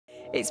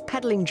It's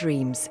Peddling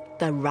Dreams,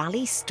 the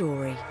Raleigh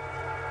story.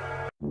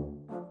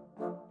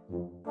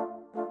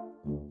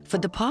 For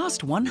the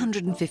past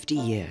 150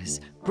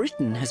 years,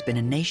 Britain has been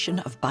a nation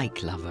of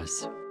bike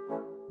lovers.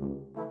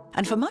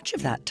 And for much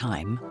of that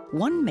time,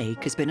 one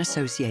make has been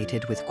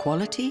associated with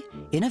quality,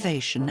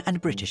 innovation and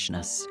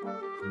Britishness: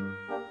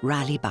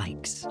 Raleigh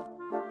bikes.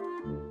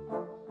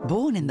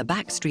 Born in the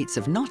backstreets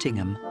of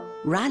Nottingham,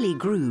 Raleigh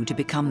grew to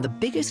become the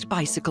biggest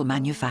bicycle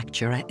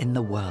manufacturer in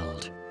the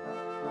world.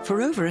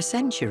 For over a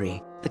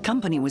century, the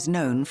company was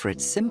known for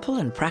its simple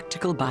and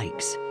practical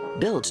bikes,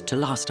 built to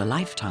last a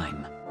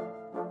lifetime.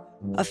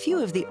 A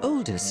few of the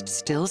oldest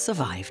still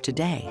survive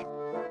today.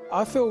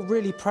 I feel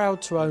really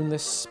proud to own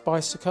this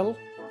bicycle.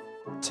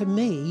 To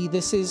me,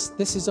 this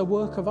is a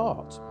work of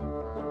art.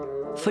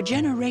 For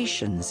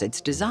generations,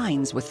 its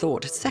designs were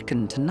thought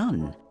second to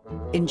none,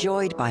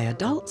 enjoyed by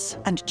adults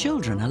and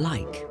children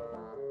alike.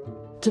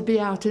 To be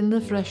out in the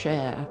fresh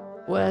air,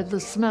 where the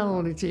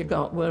smell that you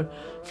got were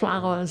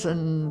flowers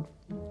and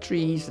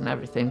trees and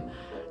everything,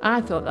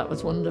 I thought that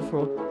was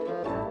wonderful.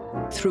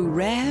 Through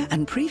rare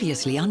and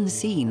previously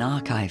unseen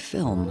archive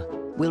film,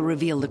 we'll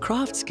reveal the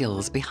craft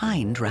skills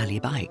behind Raleigh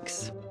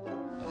bikes.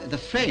 The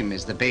frame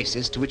is the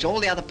basis to which all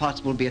the other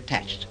parts will be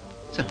attached.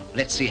 So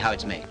let's see how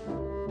it's made.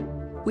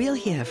 We'll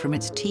hear from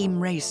its team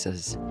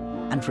racers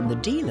and from the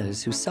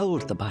dealers who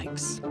sold the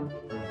bikes.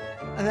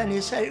 And then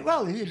you say,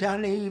 well, you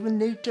don't even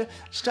need to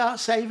start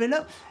saving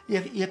up.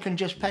 You can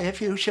just pay a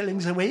few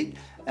shillings a week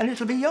and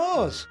it'll be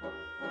yours.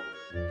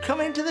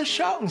 Come into the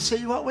shop and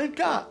see what we've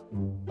got.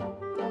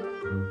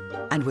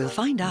 And we'll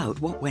find out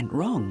what went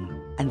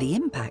wrong and the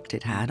impact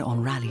it had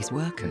on Raleigh's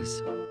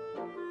workers.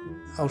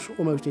 I was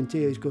almost in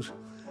tears because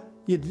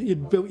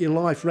you'd built your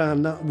life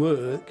around that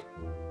work,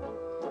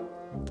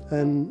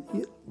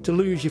 and to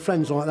lose your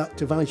friends like that,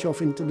 to vanish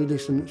off into the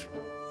distance,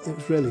 it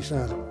was really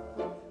sad.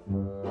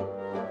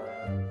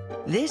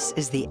 This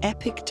is the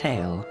epic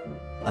tale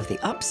of the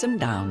ups and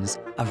downs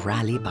of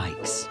Raleigh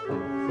bikes.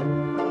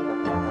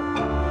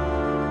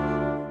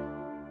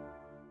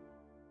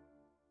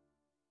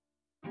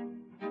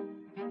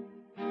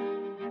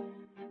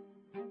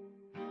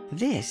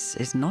 This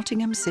is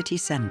Nottingham city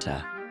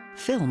centre,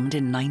 filmed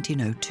in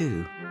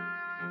 1902.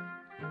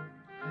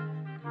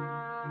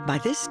 By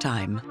this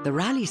time, the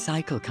Raleigh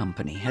Cycle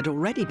Company had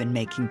already been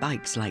making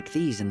bikes like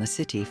these in the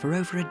city for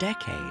over a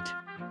decade.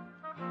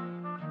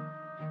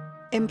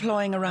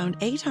 Employing around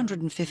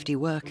 850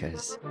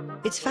 workers,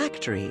 its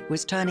factory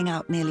was turning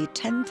out nearly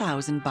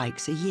 10,000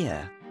 bikes a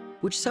year,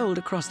 which sold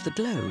across the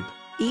globe,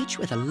 each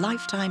with a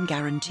lifetime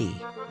guarantee.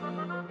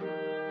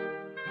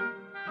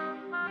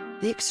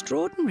 The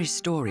extraordinary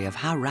story of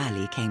how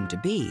Raleigh came to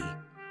be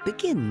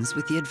begins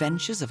with the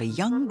adventures of a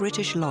young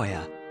British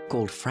lawyer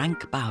called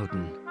Frank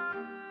Bowden.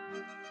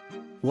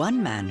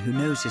 One man who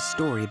knows his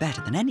story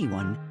better than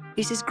anyone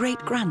is his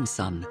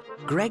great-grandson,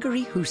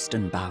 Gregory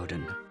Houston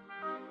Bowden.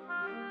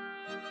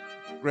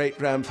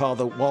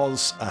 Great-grandfather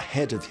was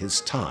ahead of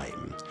his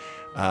time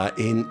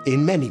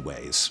in many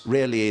ways,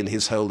 really in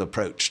his whole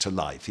approach to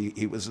life.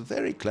 He was a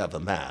very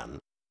clever man.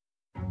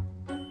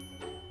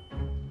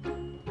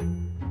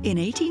 In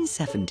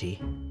 1870,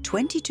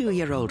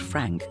 22-year-old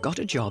Frank got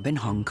a job in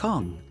Hong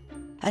Kong,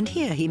 and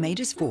here he made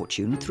his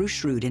fortune through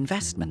shrewd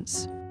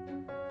investments.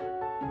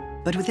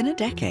 But within a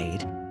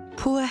decade,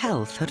 poor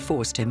health had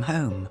forced him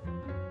home.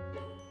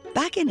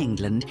 Back in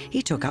England,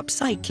 he took up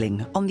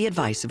cycling on the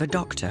advice of a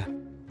doctor,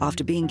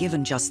 after being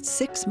given just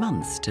 6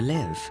 months to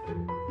live.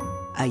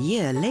 A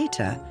year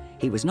later,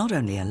 he was not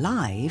only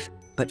alive,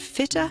 but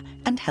fitter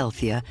and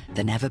healthier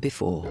than ever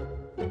before.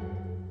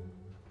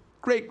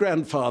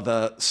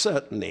 Great-grandfather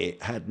certainly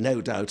had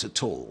no doubt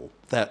at all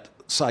that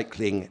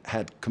cycling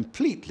had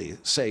completely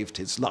saved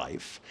his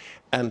life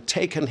and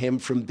taken him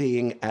from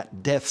being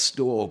at death's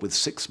door with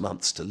 6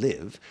 months to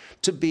live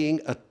to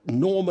being a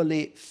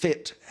normally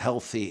fit,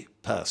 healthy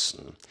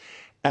person.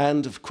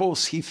 And of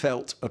course, he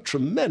felt a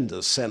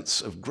tremendous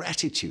sense of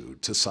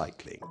gratitude to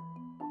cycling.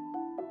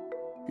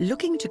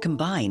 Looking to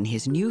combine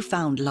his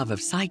newfound love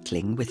of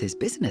cycling with his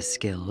business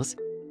skills,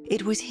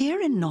 it was here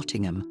in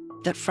Nottingham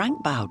that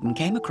Frank Bowden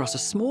came across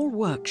a small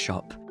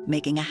workshop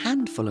making a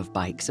handful of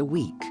bikes a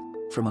week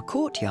from a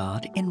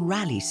courtyard in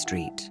Raleigh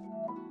Street.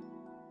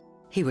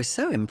 He was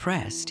so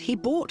impressed, he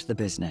bought the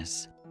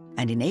business,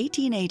 and in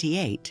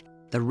 1888,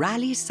 the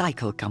Raleigh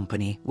Cycle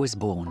Company was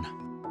born.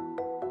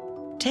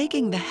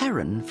 Taking the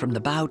heron from the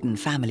Bowden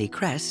family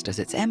crest as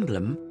its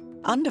emblem,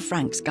 under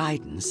Frank's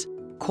guidance,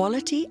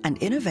 quality and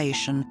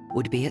innovation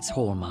would be its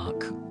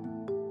hallmark.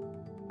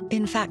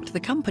 In fact, the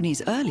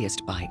company's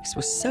earliest bikes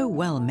were so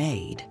well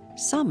made,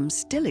 some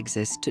still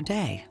exist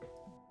today.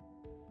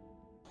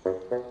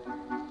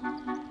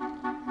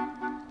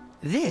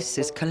 This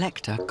is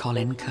collector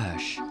Colin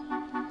Kirsch,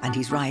 and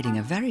he's riding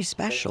a very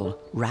special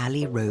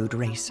Raleigh Road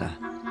Racer.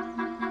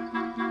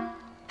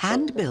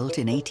 Hand-built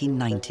in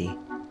 1890,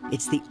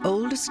 it's the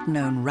oldest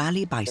known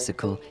Raleigh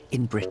bicycle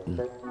in Britain.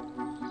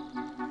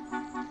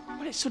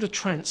 Well, it sort of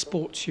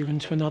transports you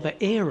into another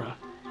era,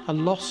 a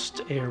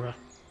lost era.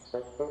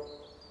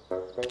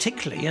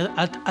 particularly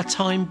a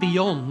time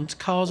beyond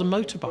cars and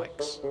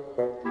motorbikes.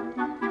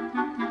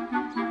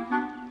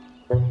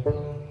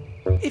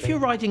 If you're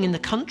riding in the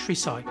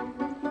countryside,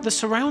 the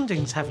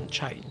surroundings haven't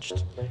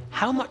changed.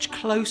 How much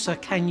closer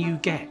can you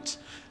get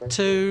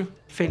to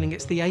feeling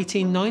it's the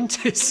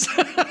 1890s?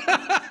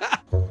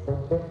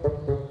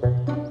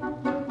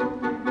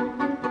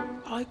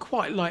 I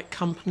quite like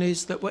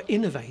companies that were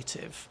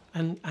innovative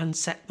and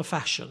set the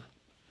fashion.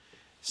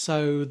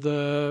 So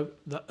the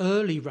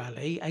early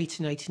Raleigh,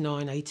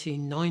 1889,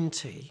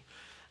 1890,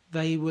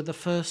 they were the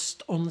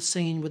first on the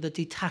scene with a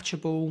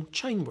detachable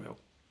chain wheel,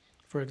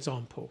 for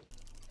example.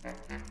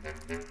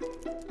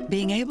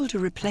 Being able to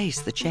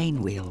replace the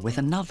chain wheel with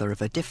another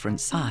of a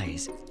different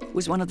size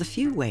was one of the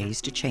few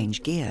ways to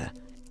change gear.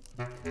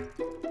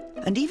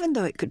 And even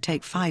though it could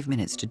take 5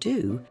 minutes to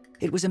do,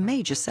 it was a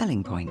major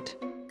selling point.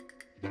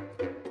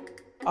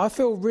 I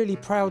feel really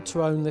proud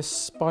to own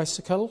this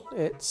bicycle.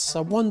 It's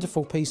a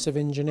wonderful piece of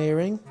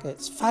engineering.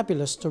 It's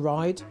fabulous to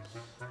ride.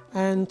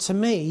 And to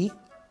me,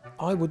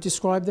 I would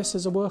describe this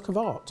as a work of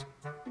art.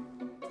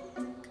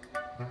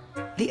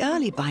 The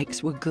early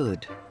bikes were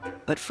good,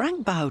 but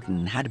Frank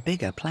Bowden had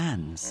bigger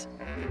plans.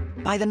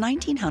 By the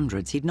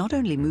 1900s, he'd not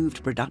only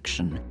moved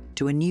production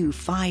to a new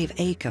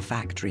 5-acre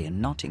factory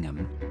in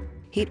Nottingham,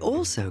 he'd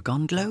also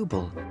gone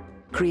global,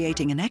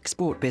 creating an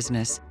export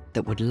business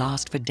that would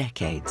last for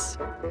decades.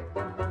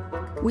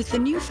 With the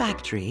new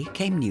factory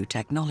came new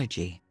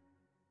technology.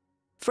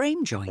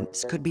 Frame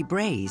joints could be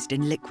brazed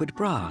in liquid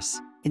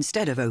brass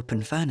instead of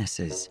open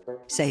furnaces,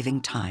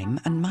 saving time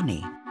and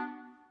money.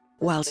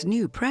 Whilst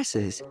new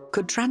presses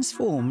could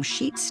transform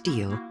sheet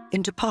steel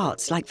into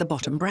parts like the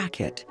bottom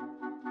bracket,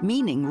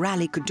 meaning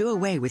Raleigh could do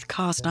away with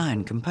cast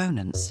iron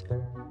components.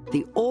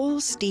 The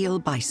all-steel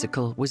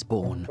bicycle was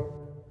born.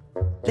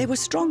 They were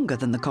stronger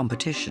than the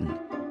competition,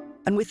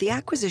 and with the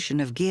acquisition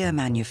of gear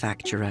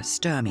manufacturer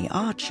Sturmey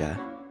Archer,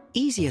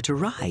 easier to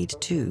ride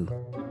too.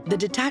 The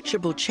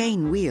detachable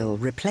chain wheel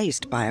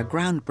replaced by a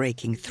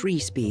groundbreaking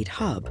 3-speed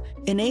hub,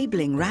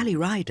 enabling Raleigh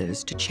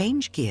riders to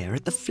change gear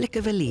at the flick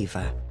of a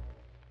lever.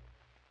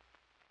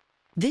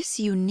 This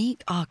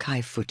unique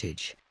archive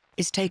footage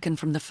is taken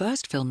from the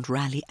first filmed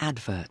Raleigh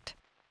advert,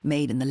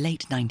 made in the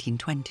late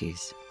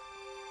 1920s.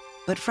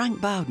 But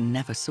Frank Bowden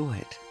never saw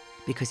it,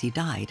 because he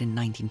died in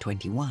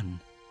 1921.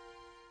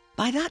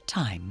 By that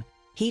time,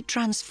 he'd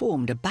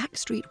transformed a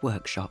backstreet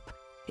workshop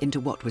into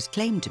what was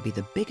claimed to be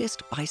the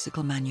biggest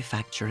bicycle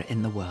manufacturer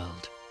in the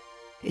world,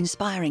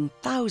 inspiring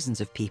thousands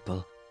of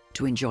people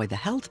to enjoy the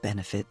health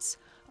benefits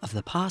of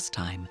the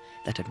pastime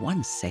that had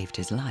once saved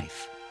his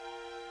life.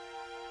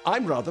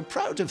 I'm rather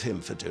proud of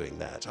him for doing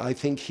that. I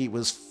think he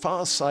was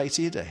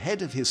far-sighted,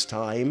 ahead of his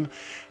time,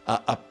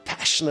 a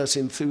passionate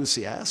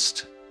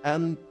enthusiast,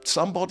 and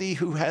somebody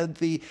who had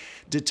the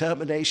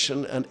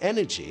determination and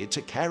energy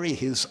to carry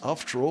his,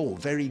 after all,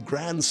 very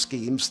grand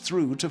schemes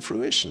through to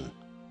fruition.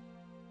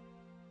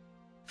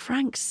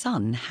 Frank's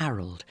son,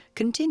 Harold,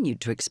 continued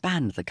to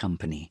expand the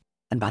company,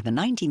 and by the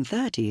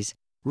 1930s,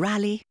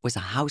 Raleigh was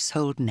a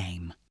household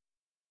name.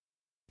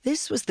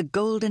 This was the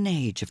golden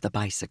age of the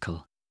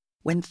bicycle,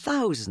 when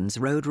thousands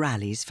rode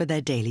Raleighs for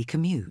their daily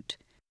commute.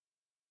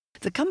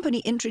 The company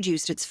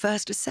introduced its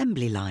first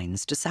assembly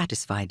lines to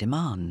satisfy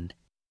demand,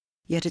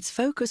 yet its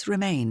focus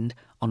remained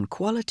on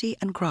quality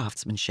and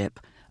craftsmanship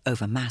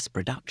over mass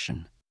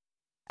production.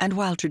 And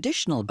while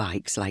traditional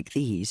bikes like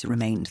these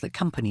remained the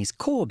company's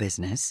core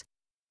business,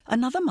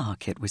 another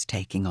market was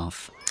taking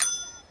off: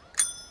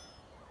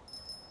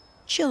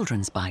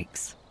 children's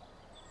bikes.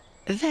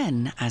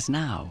 Then, as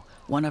now,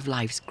 one of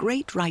life's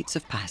great rites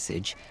of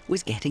passage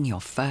was getting your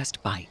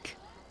first bike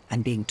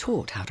and being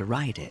taught how to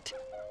ride it.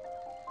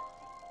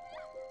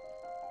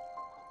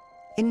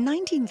 In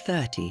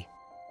 1930,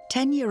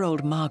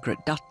 10-year-old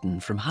Margaret Dutton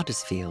from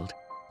Huddersfield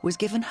was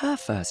given her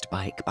first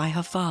bike by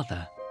her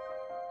father.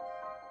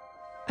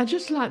 I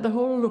just liked the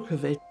whole look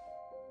of it.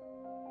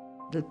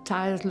 The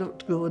tyres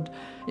looked good,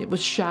 it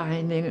was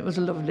shining, it was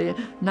lovely,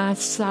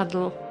 nice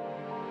saddle.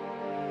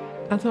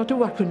 I thought,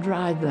 oh, I could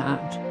ride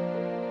that.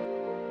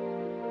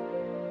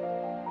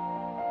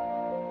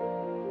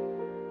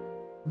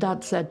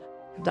 Dad said,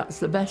 that's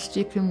the best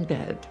you can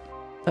get,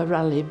 a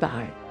Raleigh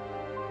bike.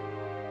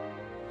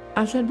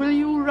 I said, will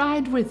you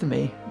ride with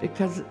me?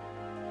 Because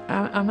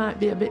I might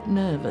be a bit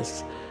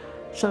nervous.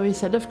 So he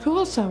said, of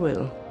course I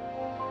will.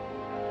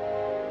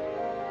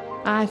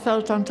 I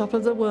felt on top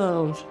of the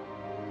world.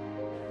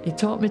 He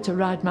taught me to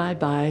ride my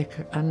bike,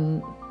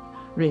 and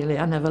really,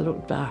 I never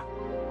looked back.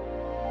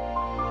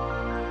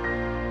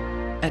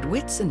 At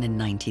Whitsun in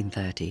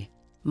 1930,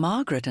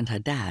 Margaret and her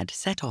dad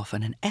set off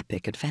on an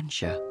epic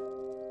adventure.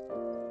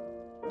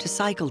 To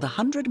cycle the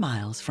 100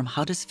 miles from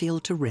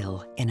Huddersfield to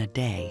Raleigh in a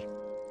day,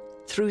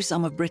 through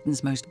some of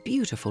Britain's most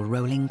beautiful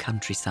rolling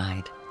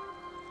countryside.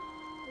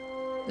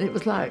 It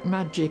was like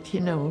magic, you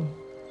know,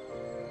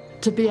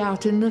 to be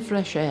out in the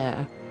fresh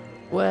air,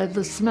 where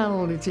the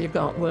smell that you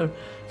got were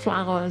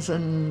flowers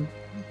and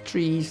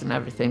trees and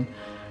everything.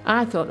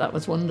 I thought that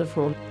was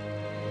wonderful.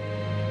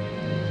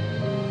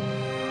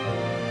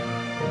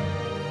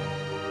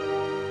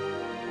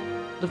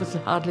 There was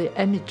hardly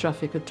any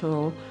traffic at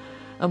all,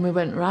 and we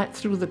went right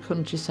through the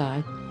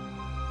countryside.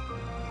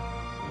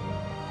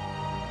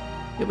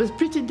 It was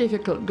pretty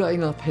difficult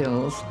going up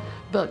hills,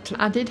 but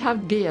I did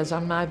have gears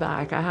on my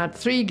bike. I had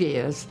 3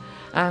 gears,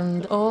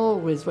 and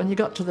always when you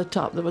got to the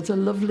top there was a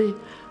lovely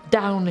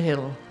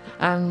downhill,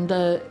 and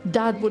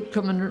Dad would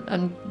come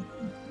and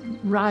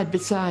ride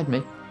beside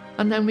me,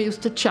 and then we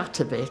used to chat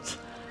a bit.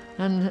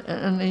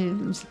 And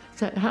he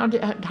said,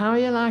 how are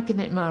you liking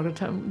it, Margaret?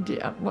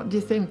 What do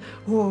you think?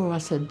 Oh, I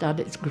said, Dad,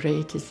 it's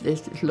great,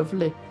 it's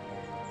lovely.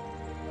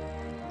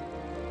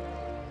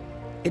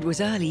 It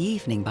was early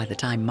evening by the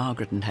time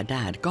Margaret and her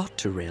dad got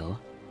to Rhyl.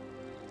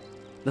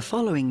 The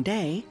following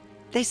day,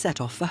 they set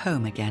off for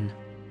home again.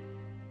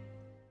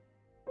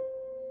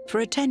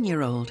 For a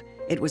 10-year-old,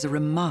 it was a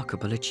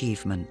remarkable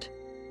achievement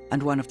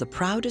and one of the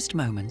proudest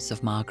moments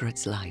of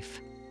Margaret's life.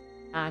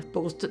 I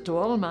posted to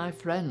all my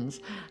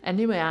friends.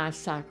 Anyway, I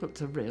cycled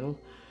to Rhyl,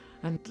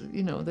 and,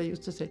 you know, they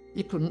used to say,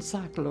 you couldn't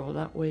cycle all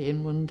that way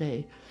in one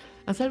day.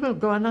 I said, well,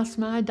 go and ask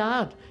my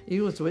dad.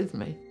 He was with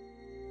me.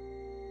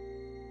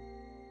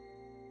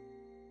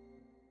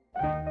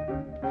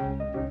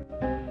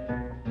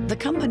 The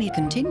company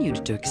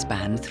continued to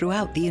expand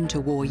throughout the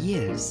interwar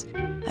years,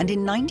 and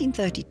in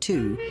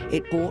 1932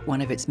 it bought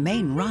one of its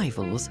main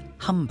rivals,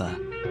 Humber.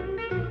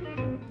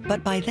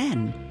 But by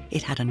then,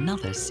 it had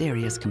another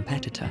serious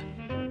competitor.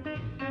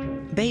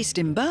 Based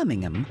in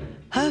Birmingham,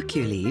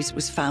 Hercules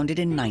was founded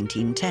in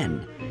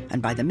 1910,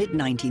 and by the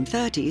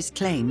mid-1930s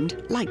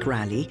claimed, like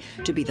Raleigh,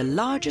 to be the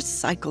largest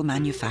cycle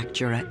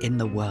manufacturer in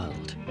the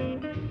world.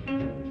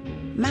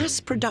 Mass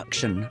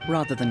production,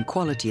 rather than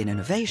quality and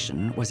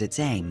innovation, was its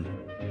aim,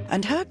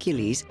 and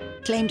Hercules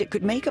claimed it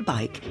could make a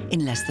bike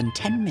in less than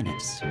 10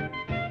 minutes.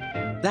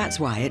 That's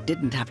why it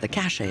didn't have the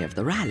cachet of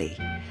the Raleigh,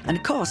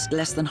 and cost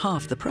less than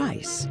half the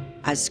price,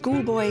 as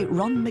schoolboy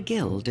Ron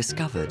McGill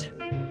discovered.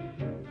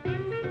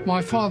 My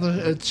father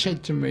had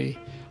said to me,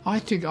 I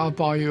think I'll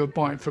buy you a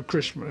bike for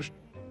Christmas.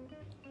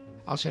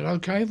 I said,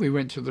 OK. We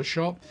went to the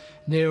shop.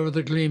 There were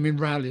the gleaming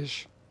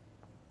Raleighs.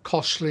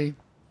 Costly.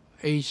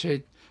 He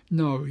said,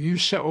 no, you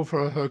settle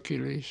for a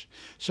Hercules.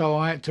 So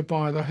I had to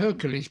buy the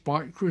Hercules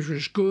bike, which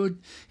was good.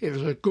 It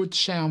was a good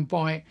sound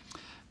bike.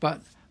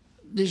 But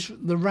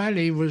the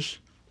Raleigh was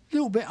a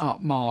little bit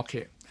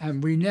upmarket.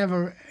 And he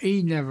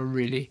never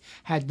really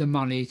had the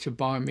money to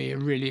buy me a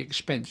really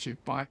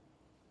expensive bike.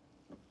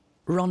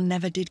 Ron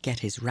never did get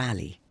his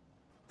Raleigh.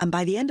 And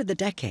by the end of the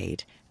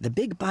decade, the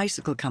big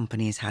bicycle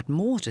companies had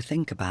more to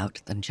think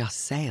about than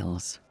just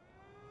sales.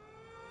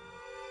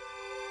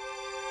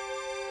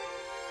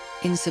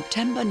 In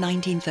September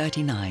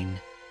 1939,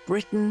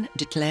 Britain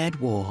declared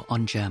war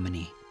on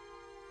Germany.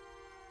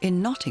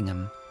 In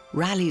Nottingham,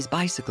 Raleigh's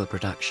bicycle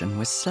production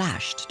was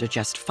slashed to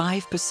just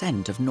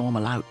 5% of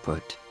normal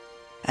output.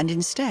 And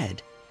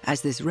instead,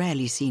 as this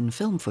rarely seen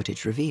film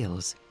footage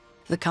reveals,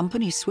 the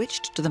company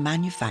switched to the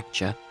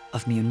manufacture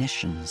of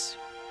munitions.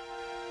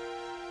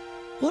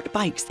 What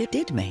bikes they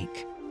did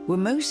make were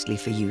mostly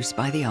for use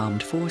by the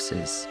armed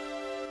forces,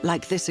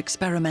 like this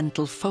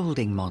experimental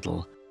folding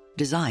model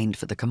designed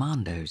for the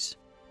commandos.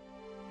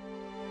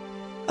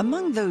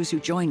 Among those who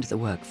joined the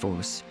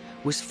workforce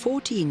was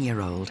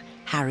 14-year-old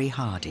Harry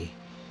Hardy.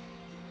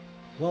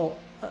 Well,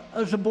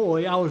 as a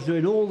boy, I was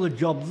doing all the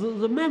jobs that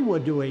the men were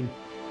doing.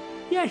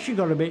 Yes, you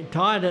got a bit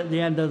tired at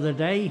the end of the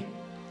day,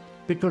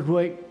 because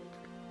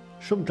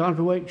sometimes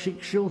we work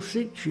 6 till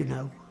 6, you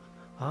know.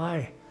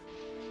 Aye.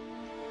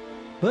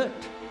 But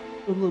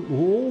we were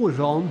always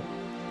on,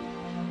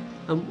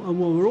 and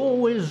we were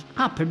always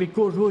happy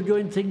because we were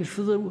doing things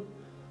for the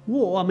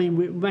war. I mean,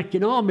 we were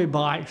making army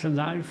bikes and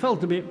that. I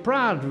felt a bit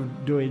proud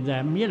of doing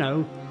them, you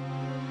know.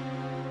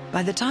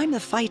 By the time the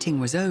fighting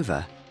was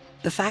over,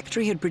 the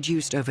factory had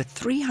produced over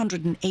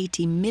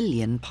 380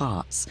 million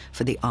parts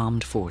for the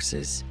armed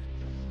forces.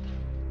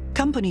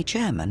 Company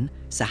chairman,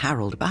 Sir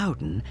Harold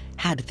Bowden,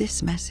 had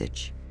this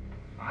message.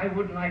 I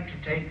would like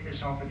to take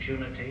this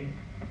opportunity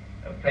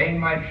of paying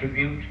my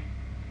tribute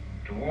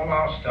to all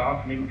our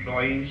staff and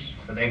employees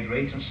for their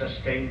great and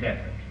sustained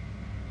effort.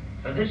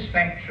 For this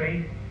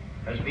factory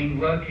has been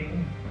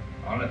working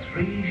on a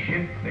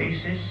 3-shift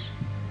basis,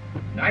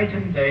 night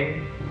and day,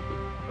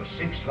 for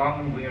 6 long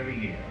and weary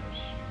years.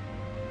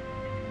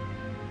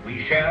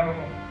 We shall,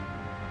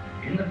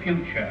 in the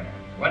future,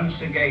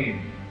 once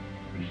again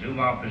resume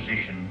our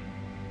position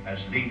as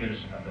leaders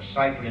of the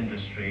cycle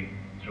industry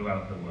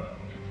throughout the world.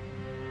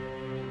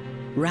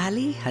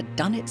 Raleigh had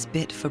done its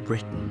bit for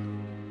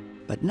Britain,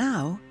 but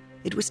now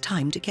it was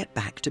time to get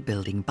back to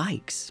building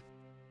bikes.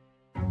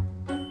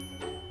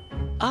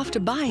 After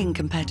buying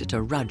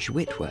competitor Rudge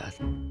Whitworth,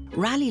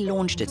 Raleigh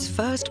launched its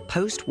first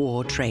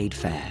post-war trade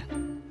fair.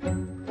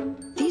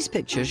 These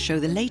pictures show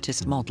the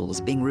latest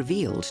models being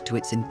revealed to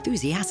its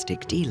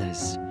enthusiastic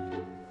dealers.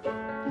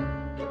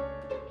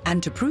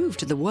 And to prove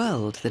to the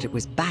world that it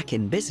was back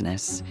in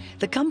business,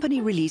 the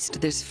company released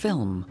this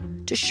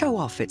film to show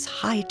off its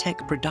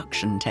high-tech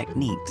production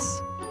techniques.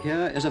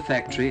 Here is a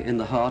factory in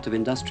the heart of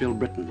industrial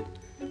Britain,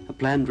 a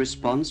planned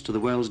response to the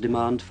world's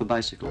demand for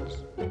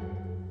bicycles.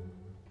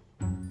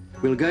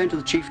 We'll go into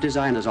the chief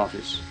designer's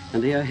office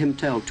and hear him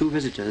tell two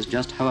visitors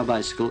just how a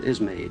bicycle is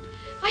made.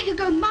 I could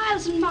go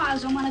miles and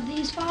miles on one of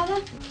these,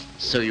 Father.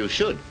 So you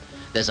should.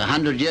 There's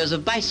 100 years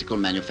of bicycle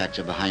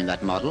manufacture behind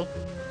that model.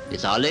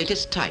 It's our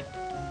latest type.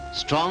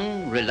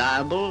 Strong,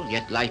 reliable,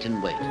 yet light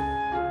in weight.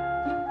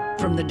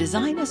 From the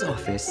designer's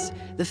office,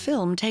 the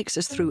film takes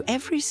us through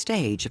every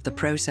stage of the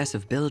process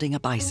of building a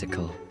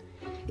bicycle.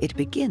 It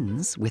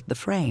begins with the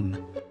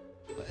frame.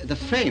 The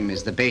frame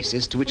is the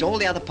basis to which all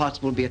the other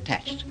parts will be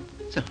attached.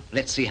 So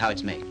let's see how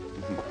it's made.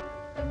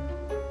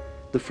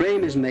 The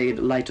frame is made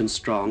light and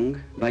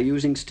strong by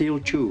using steel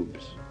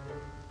tubes.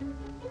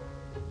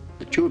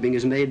 The tubing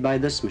is made by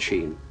this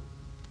machine.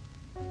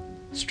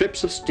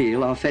 Strips of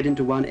steel are fed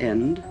into one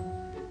end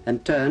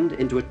and turned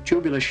into a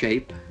tubular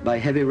shape by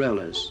heavy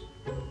rollers.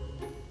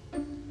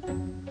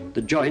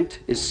 The joint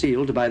is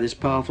sealed by this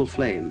powerful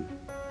flame.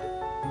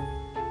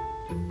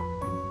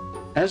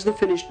 As the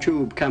finished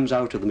tube comes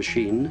out of the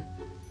machine,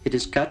 it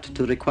is cut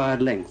to the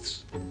required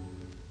lengths.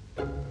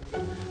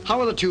 How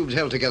are the tubes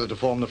held together to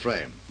form the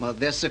frame? Well,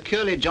 they're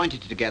securely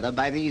jointed together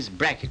by these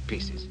bracket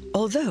pieces.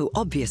 Although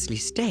obviously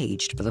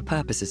staged for the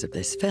purposes of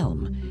this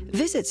film,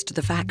 visits to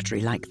the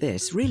factory like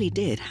this really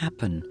did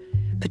happen,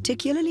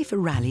 particularly for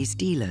Raleigh's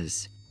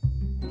dealers.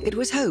 It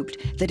was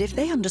hoped that if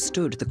they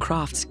understood the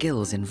craft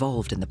skills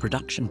involved in the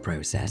production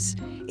process,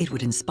 it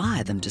would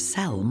inspire them to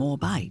sell more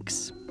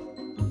bikes.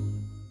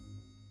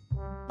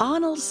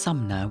 Arnold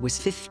Sumner was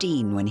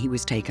 15 when he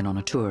was taken on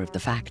a tour of the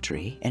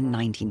factory in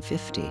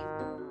 1950.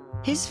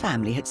 His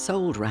family had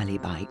sold Raleigh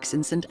bikes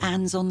in St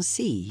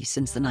Anne's-on-Sea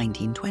since the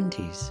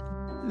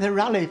 1920s. The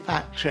Raleigh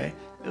factory,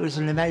 it was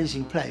an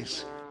amazing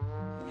place.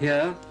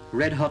 Here,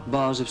 red-hot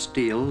bars of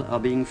steel are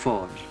being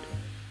forged.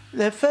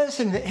 The first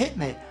thing that hit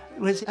me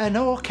was an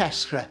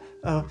orchestra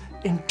of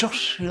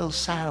industrial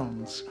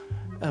sounds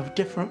of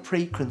different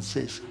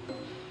frequencies.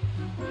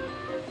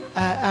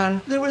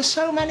 And there were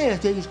so many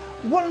of these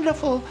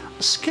wonderful,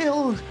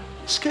 skilled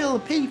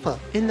people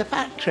in the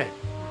factory.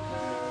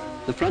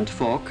 The front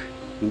fork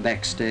and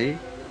backstay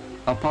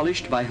are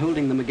polished by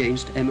holding them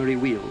against emery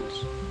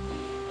wheels.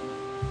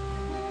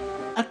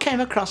 I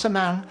came across a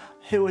man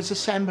who was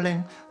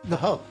assembling the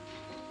hub.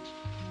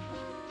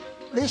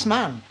 This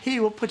man, he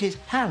would put his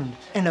hand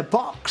in a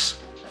box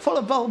full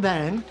of ball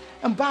bearings,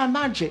 and by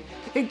magic,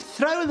 he'd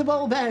throw the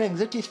ball bearings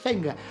at his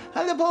finger,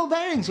 and the ball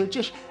bearings would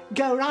just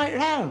go right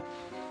round.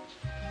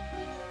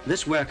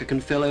 This worker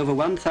can fill over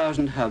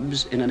 1,000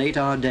 hubs in an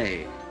 8-hour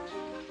day.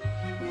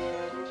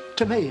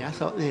 To me, I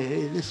thought,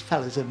 this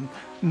fella's a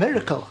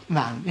miracle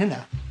man, you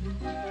know.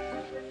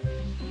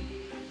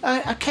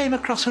 I came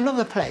across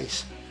another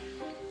place,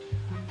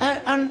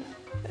 and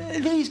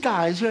these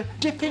guys were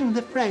dipping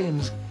the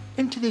frames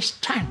into this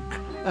tank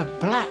of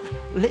black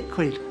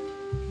liquid.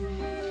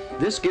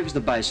 This gives the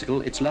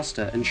bicycle its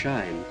luster and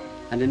shine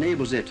and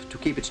enables it to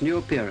keep its new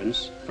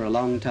appearance for a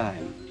long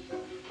time.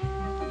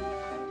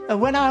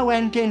 And when I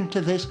went into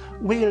this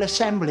wheel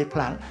assembly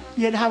plant,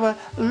 you'd have a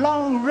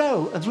long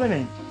row of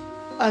women,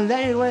 and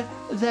they were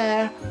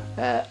there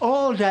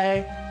all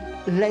day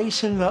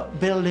lacing up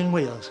building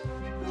wheels.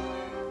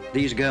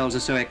 These girls are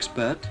so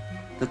expert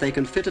that they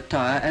can fit a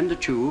tyre and a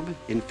tube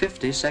in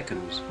 50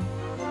 seconds.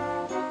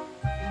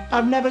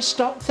 I've never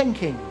stopped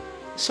thinking.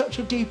 Such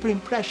a deeper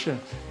impression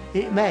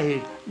it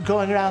made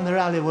going around the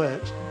Raleigh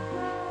Works.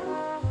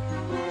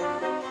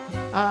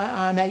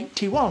 I'm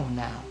 81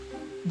 now,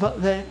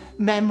 but the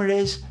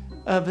memories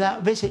of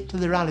that visit to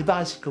the Raleigh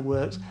Bicycle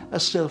Works are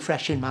still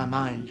fresh in my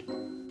mind.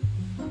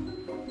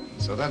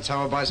 So that's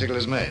how a bicycle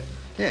is made?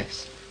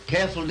 Yes.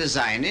 Careful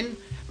designing,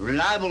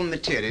 reliable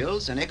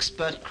materials and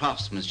expert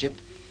craftsmanship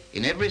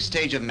in every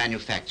stage of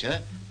manufacture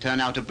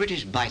turn out a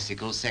British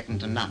bicycle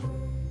second to none.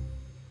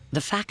 The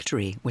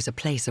factory was a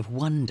place of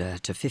wonder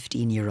to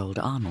 15-year-old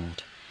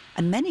Arnold,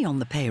 and many on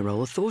the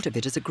payroll thought of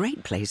it as a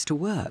great place to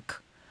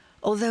work,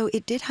 although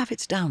it did have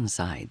its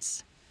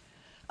downsides.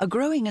 A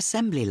growing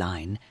assembly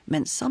line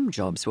meant some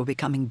jobs were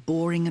becoming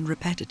boring and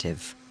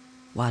repetitive,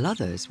 while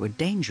others were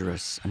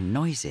dangerous and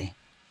noisy.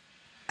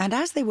 And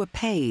as they were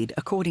paid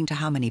according to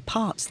how many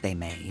parts they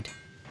made,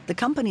 the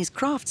company's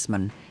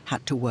craftsmen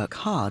had to work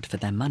hard for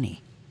their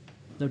money.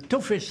 The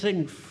toughest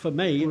thing for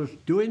me was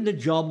doing the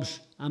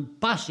jobs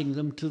and passing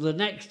them to the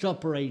next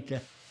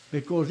operator,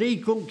 because he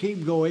couldn't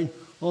keep going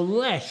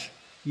unless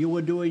you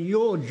were doing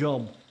your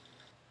job.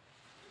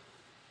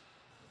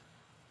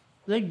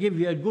 They'd give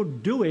you a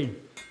good doing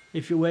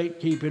if you ain't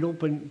keeping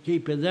up and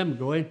keeping them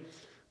going,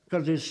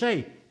 because they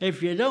say,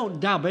 if you don't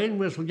dab in,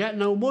 we'll get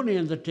no money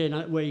in the tin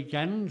at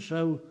weekend,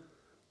 so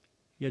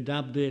you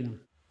dabbed in.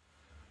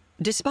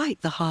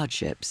 Despite the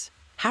hardships,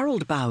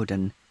 Harold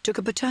Bowden took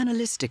a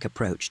paternalistic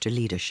approach to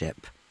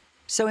leadership,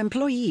 so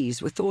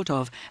employees were thought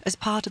of as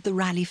part of the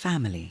Raleigh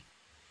family,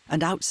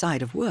 and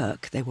outside of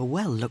work they were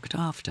well looked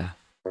after.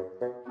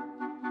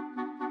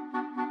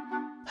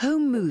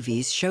 Home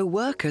movies show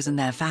workers and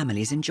their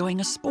families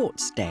enjoying a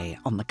sports day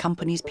on the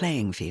company's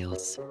playing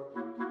fields.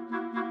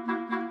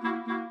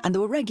 And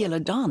there were regular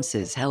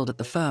dances held at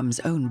the firm's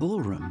own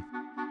ballroom.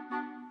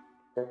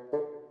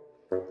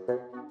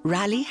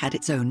 Raleigh had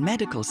its own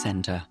medical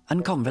centre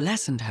and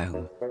convalescent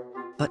home.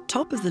 But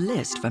top of the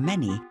list for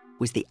many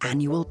was the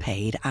annual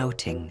paid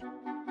outing.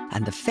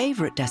 And the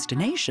favourite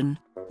destination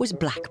was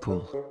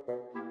Blackpool.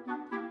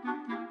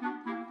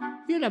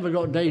 You never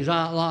got days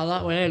out like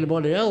that with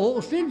anybody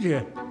else, did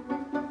you?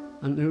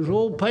 And it was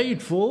all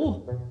paid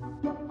for.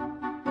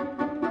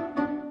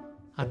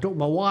 I took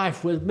my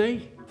wife with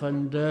me,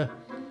 and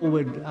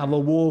we'd have a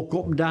walk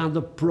up and down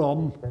the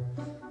prom,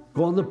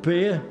 go on the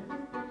pier,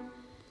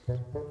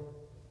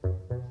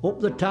 up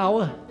the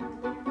tower.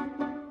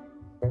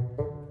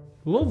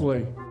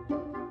 Lovely.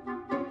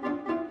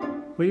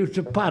 We used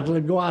to paddle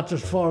and go out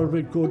as far as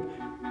we could,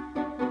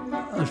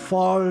 as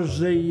far as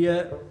the,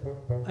 you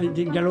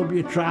didn't get up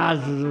your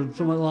trousers and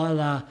something like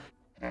that.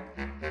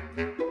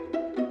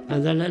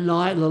 And then at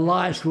night the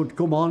lights would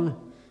come on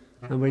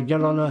and we'd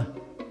get on a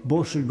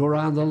bus and go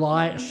around the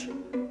lights.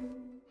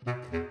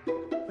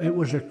 It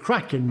was a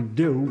cracking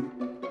do.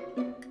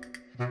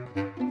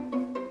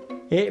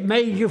 It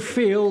made you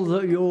feel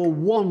that you were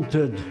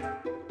wanted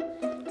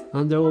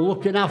and they were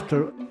looking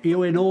after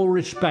you in all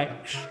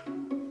respects.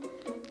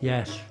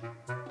 Yes.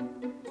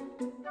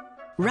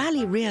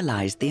 Raleigh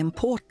realised the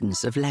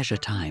importance of leisure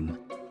time,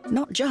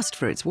 not just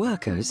for its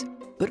workers,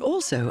 but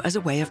also as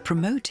a way of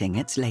promoting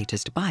its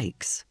latest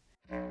bikes.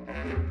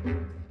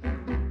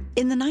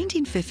 In the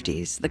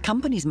 1950s, the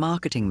company's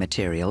marketing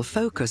material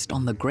focused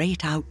on the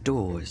great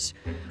outdoors,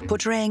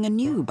 portraying a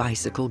new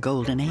bicycle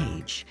golden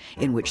age,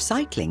 in which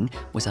cycling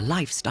was a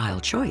lifestyle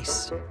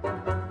choice.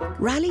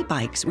 Raleigh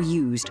bikes were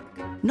used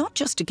not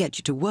just to get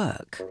you to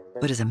work,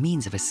 but as a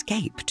means of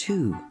escape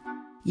too,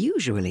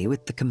 usually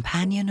with the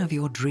companion of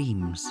your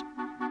dreams.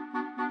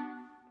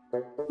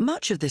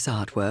 Much of this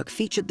artwork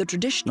featured the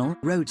traditional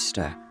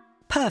roadster,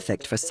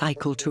 perfect for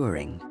cycle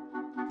touring.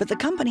 But the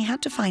company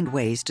had to find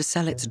ways to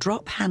sell its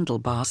drop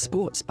handlebar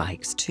sports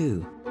bikes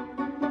too.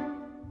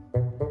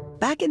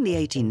 Back in the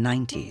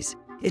 1890s,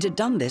 it had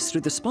done this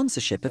through the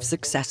sponsorship of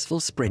successful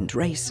sprint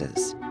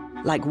racers,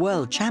 like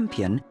world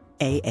champion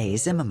A.A.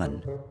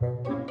 Zimmerman.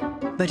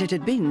 But it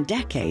had been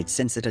decades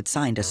since it had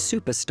signed a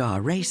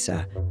superstar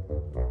racer.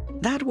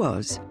 That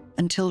was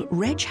until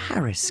Reg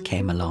Harris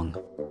came along.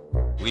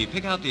 We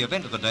pick out the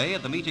event of the day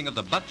at the meeting of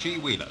the Buckshee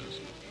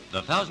Wheelers, the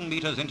 1,000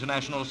 metres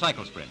international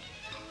cycle sprint.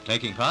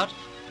 Taking part,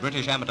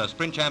 British amateur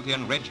sprint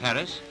champion Reg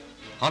Harris,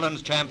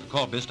 Holland's champ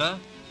Corbister,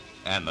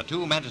 and the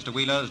two Manchester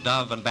Wheelers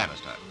Dove and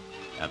Bannister.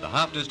 At the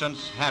half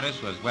distance, Harris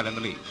was well in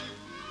the lead.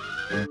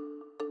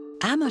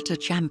 Amateur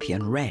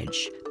champion Reg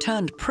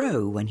turned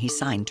pro when he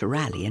signed to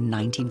Raleigh in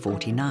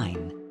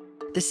 1949,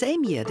 the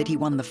same year that he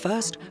won the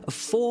first of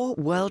 4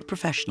 world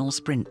professional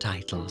sprint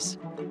titles,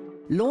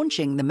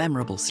 launching the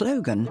memorable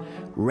slogan,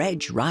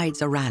 "Reg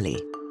rides a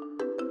Raleigh."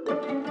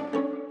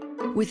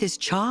 With his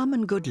charm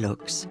and good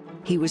looks,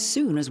 he was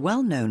soon as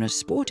well known as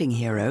sporting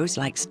heroes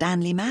like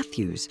Stanley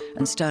Matthews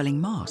and Sterling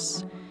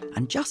Moss,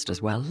 and just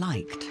as well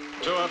liked.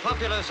 To a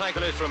popular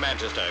cyclist from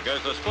Manchester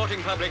goes the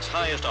sporting public's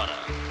highest honour.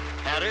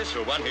 Harris,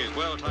 who won his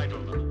world title.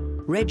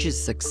 Reg's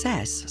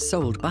success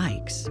sold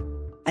bikes,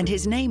 and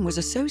his name was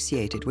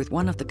associated with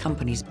one of the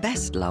company's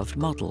best-loved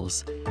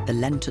models, the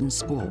Lenton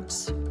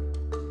Sports.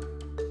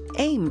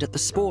 Aimed at the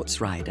sports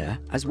rider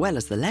as well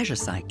as the leisure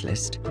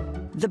cyclist,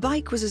 the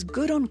bike was as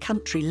good on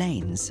country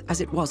lanes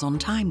as it was on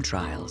time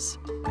trials.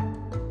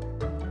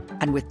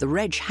 And with the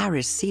Reg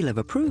Harris seal of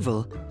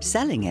approval,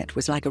 selling it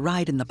was like a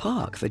ride in the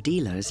park for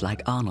dealers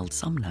like Arnold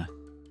Sumner.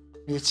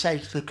 You'd say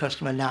to the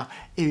customer now,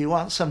 if you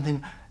want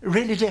something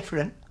really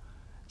different,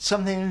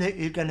 something that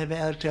you're going to be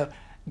able to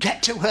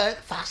get to work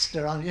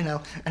faster on, you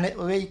know, and at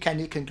the weekend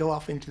you can go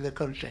off into the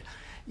country,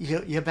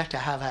 you better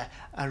have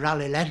a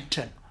Raleigh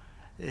Lenton,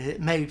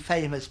 made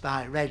famous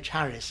by Reg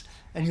Harris.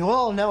 And you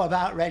all know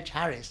about Reg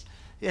Harris,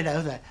 you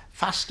know, the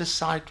fastest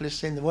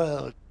cyclist in the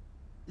world.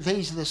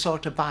 These are the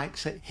sort of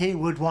bikes that he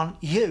would want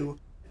you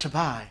to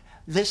buy.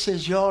 This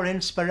is your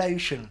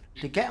inspiration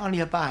to get on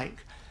your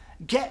bike,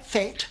 get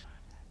fit,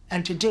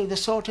 and to do the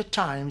sort of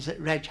times that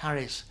Reg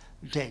Harris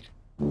did.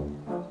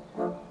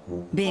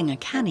 Being a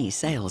canny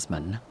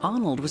salesman,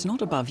 Arnold was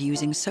not above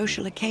using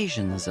social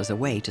occasions as a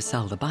way to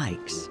sell the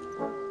bikes.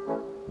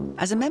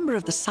 As a member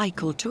of the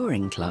Cycle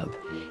Touring Club,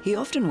 he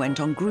often went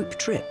on group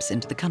trips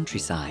into the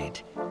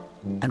countryside.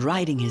 And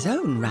riding his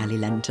own Raleigh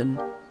Lenton,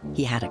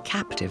 he had a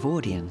captive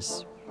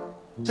audience.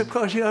 Of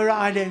course, you're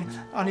riding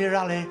on your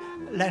Raleigh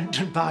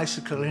Lenton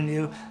bicycle and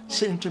you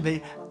seem to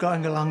be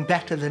going along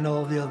better than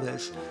all the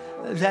others.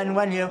 Then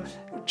when you're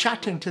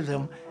chatting to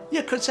them,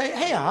 you could say,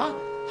 "Hey,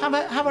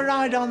 have a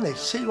ride on this,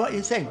 see what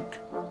you think."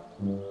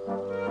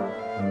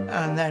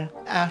 And then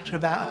after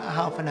about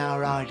half an hour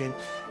riding,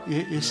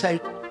 you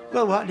say,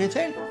 "Well, what do you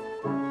think?"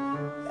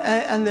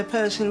 And the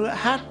person who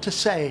had to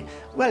say,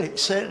 "Well,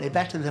 it's certainly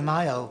better than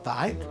my old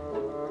bike."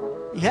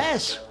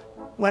 "Yes,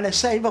 when I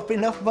save up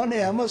enough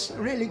money, I must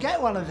really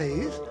get one of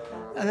these."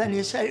 And then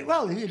you say,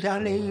 "Well, you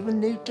don't even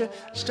need to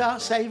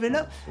start saving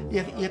up.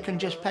 You can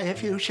just pay a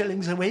few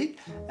shillings a week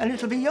and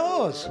it'll be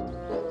yours.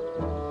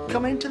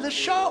 Come into the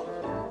shop.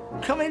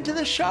 Come into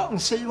the shop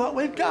and see what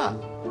we've got."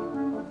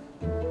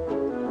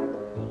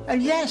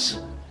 And yes,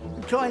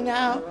 going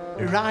out,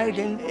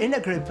 riding in a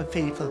group of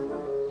people,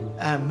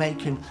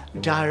 making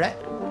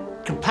direct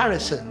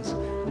comparisons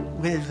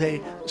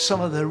with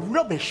some of the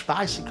rubbish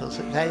bicycles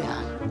that they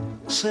had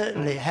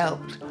certainly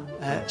helped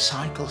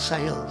cycle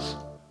sales.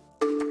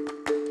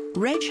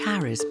 Reg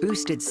Harris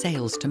boosted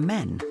sales to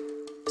men,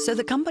 so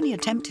the company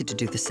attempted to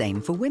do the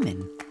same for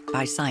women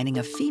by signing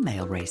a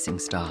female racing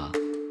star.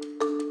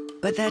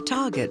 But their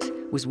target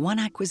was one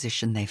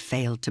acquisition they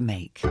failed to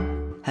make.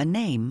 Her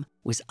name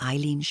was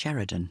Eileen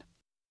Sheridan.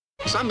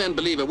 Some men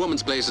believe a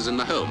woman's place is in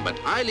the home, but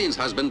Eileen's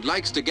husband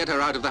likes to get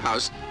her out of the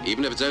house,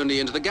 even if it's only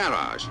into the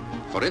garage.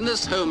 For in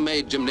this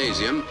homemade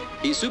gymnasium,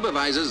 he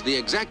supervises the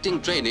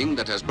exacting training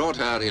that has brought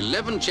her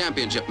 11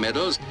 championship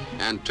medals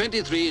and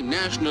 23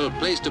 national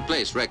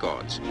place-to-place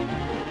records.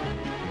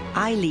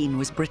 Eileen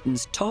was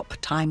Britain's top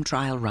time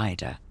trial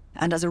rider,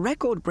 and as a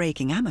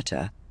record-breaking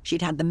amateur,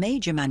 she'd had the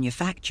major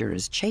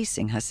manufacturers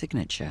chasing her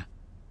signature.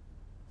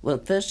 Well,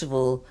 first of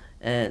all,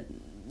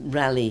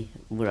 Raleigh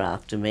were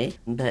after me,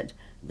 but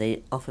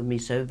they offered me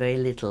so very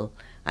little.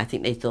 I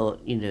think they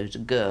thought, you know, as a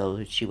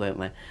girl, she won't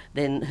mind.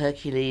 Then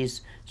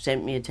Hercules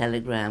sent me a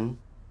telegram,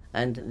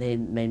 and they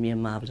made me a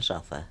marvellous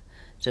offer.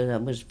 So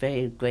that was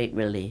very great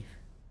relief.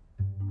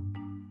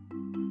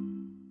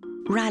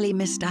 Raleigh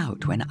missed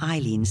out when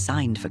Eileen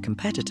signed for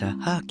competitor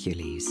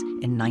Hercules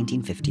in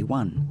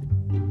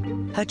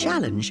 1951. Her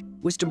challenge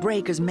was to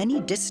break as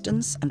many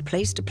distance and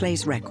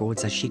place-to-place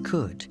records as she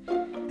could,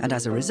 and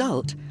as a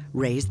result,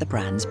 raise the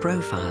brand's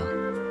profile.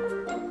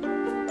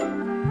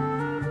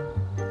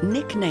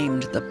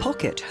 Nicknamed the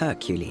Pocket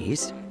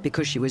Hercules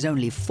because she was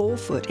only 4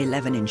 foot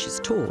 11 inches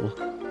tall,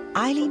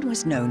 Eileen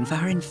was known for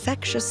her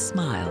infectious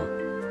smile,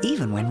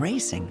 even when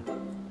racing.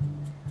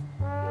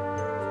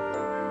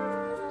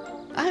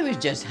 I was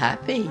just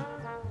happy.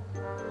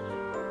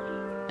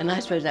 And I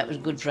suppose that was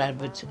good for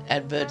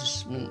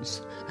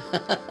advertisements.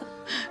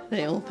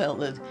 They all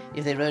felt that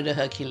if they rode a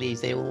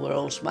Hercules, they were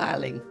all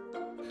smiling.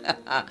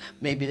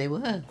 Maybe they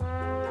were.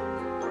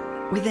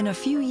 Within a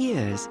few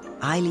years,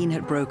 Eileen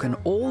had broken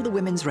all the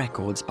women's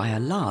records by a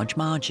large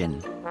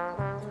margin.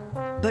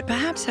 But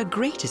perhaps her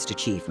greatest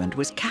achievement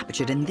was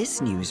captured in this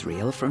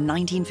newsreel from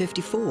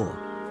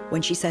 1954,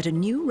 when she set a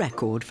new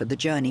record for the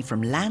journey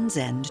from Land's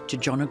End to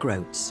John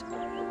O'Groats,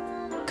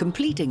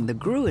 completing the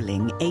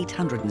grueling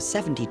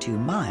 872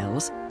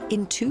 miles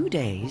in 2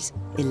 days,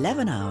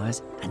 11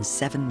 hours and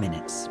 7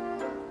 minutes.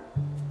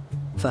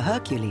 For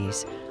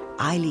Hercules,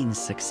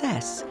 Eileen's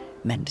success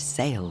meant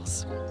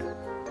sales.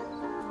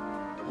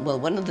 Well,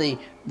 one of the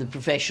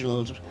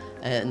professionals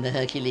in the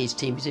Hercules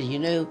team said, you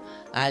know,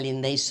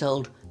 Eileen, they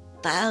sold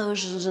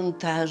thousands and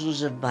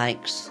thousands of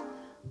bikes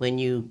when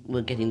you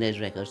were getting those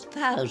records.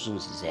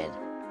 Thousands, he said.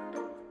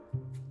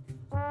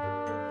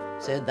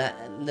 So that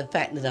the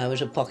fact that I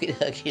was a pocket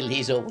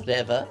Hercules or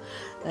whatever,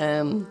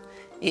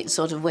 it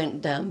sort of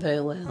went down very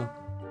well.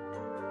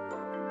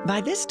 By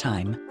this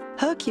time,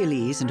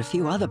 Hercules and a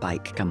few other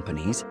bike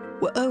companies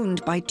were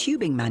owned by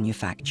tubing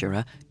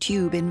manufacturer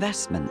Tube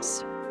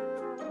Investments.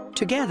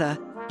 Together,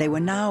 they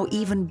were now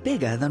even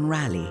bigger than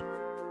Raleigh.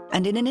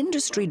 And in an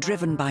industry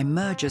driven by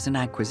mergers and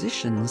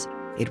acquisitions,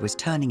 it was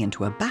turning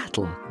into a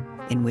battle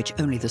in which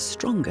only the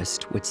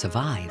strongest would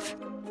survive.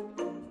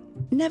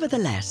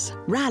 Nevertheless,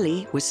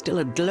 Raleigh was still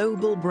a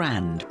global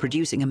brand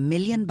producing 1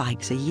 million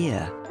bikes a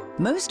year,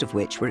 most of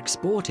which were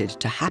exported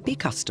to happy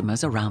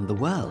customers around the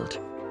world.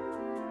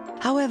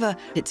 However,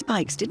 its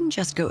bikes didn't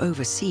just go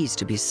overseas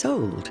to be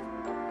sold.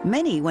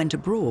 Many went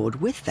abroad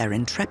with their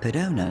intrepid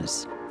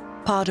owners,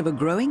 part of a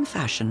growing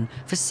fashion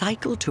for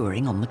cycle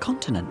touring on the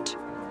continent.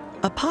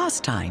 A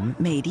pastime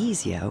made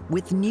easier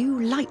with new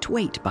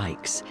lightweight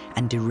bikes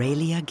and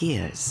derailleur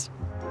gears.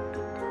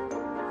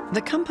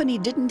 The company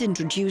didn't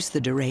introduce the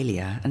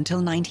derailleur until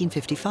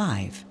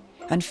 1955,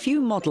 and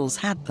few models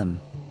had them.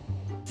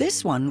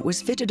 This one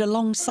was fitted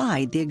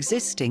alongside the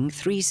existing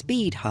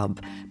 3-speed hub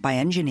by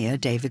engineer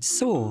David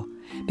Saw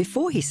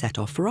before he set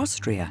off for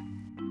Austria.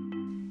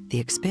 The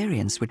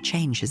experience would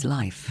change his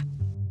life.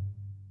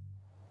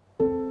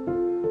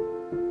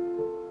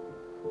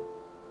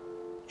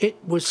 It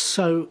was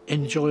so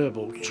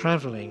enjoyable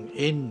travelling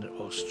in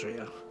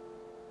Austria,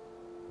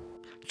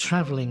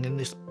 travelling in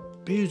this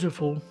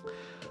beautiful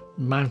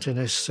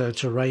mountainous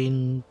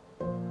terrain,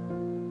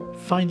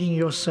 finding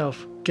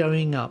yourself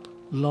going up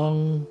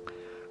long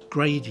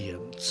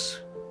gradients,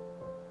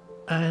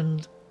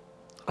 and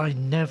I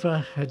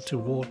never had to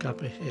walk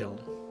up a hill.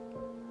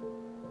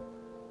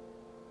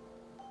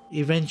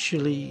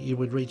 Eventually you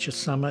would reach a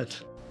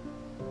summit.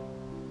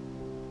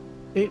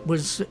 It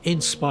was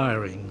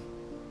inspiring.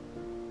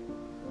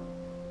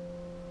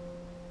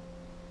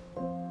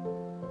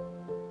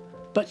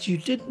 But you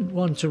didn't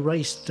want to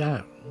race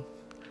down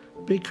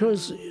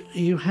because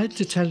you had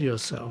to tell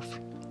yourself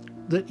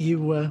that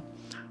you were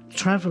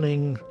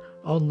travelling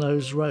on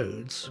those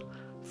roads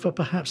for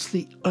perhaps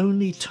the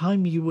only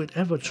time you would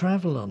ever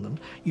travel on them.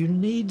 You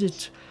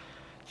needed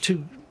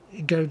to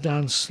go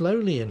down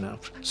slowly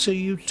enough so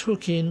you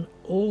took in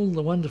all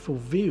the wonderful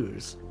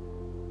views.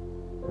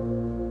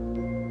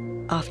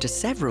 After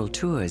several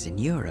tours in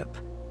Europe,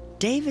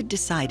 David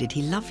decided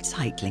he loved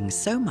cycling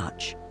so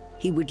much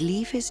he would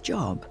leave his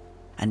job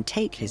and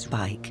take his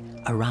bike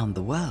around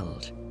the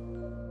world.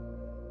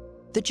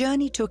 The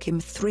journey took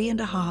him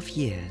 3.5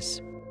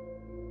 years.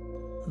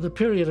 The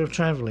period of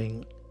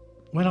travelling,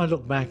 when I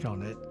look back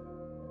on it,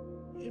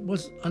 it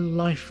was a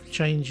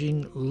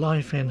life-changing,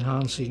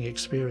 life-enhancing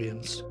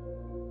experience.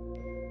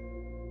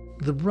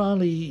 The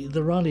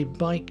Raleigh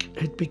bike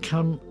had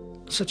become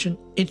such an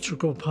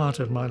integral part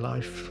of my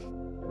life.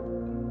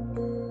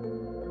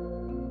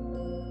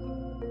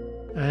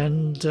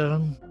 And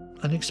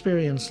an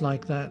experience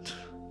like that,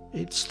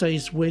 it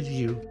stays with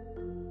you,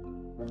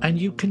 and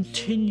you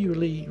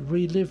continually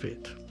relive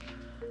it,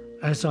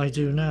 as I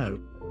do now.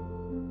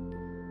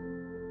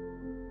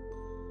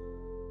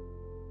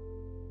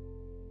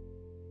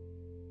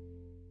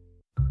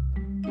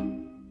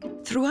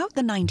 Throughout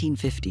the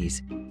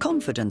 1950s,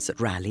 confidence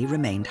at Raleigh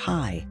remained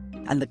high,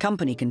 and the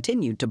company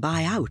continued to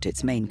buy out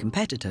its main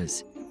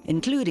competitors,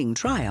 including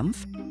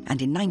Triumph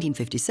and, in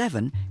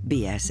 1957,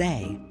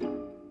 BSA.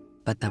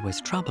 But there was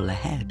trouble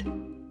ahead.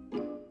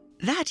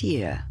 That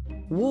year,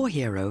 war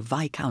hero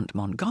Viscount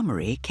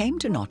Montgomery came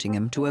to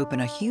Nottingham to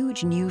open a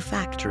huge new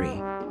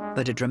factory,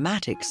 but a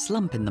dramatic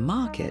slump in the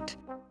market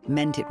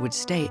meant it would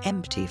stay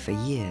empty for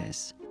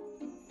years.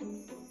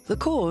 The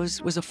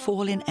cause was a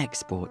fall in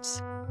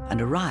exports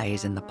and a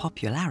rise in the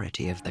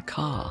popularity of the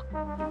car.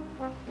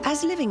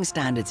 As living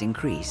standards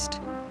increased,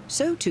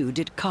 so too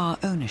did car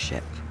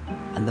ownership,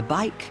 and the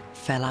bike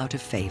fell out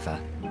of favour.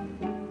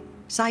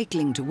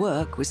 Cycling to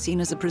work was seen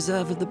as a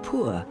preserve of the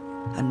poor,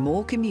 and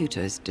more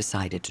commuters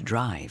decided to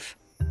drive.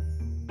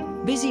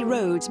 Busy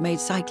roads made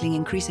cycling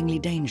increasingly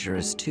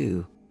dangerous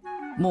too.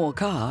 More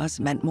cars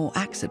meant more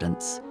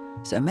accidents,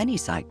 so many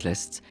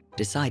cyclists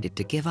decided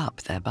to give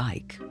up their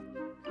bike.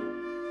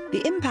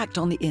 The impact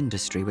on the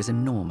industry was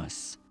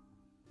enormous.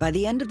 By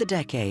the end of the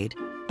decade,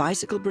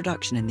 bicycle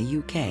production in the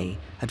UK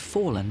had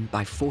fallen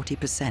by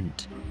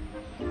 40%.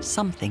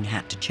 Something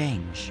had to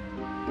change.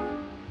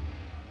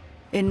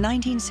 In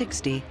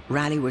 1960,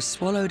 Raleigh was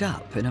swallowed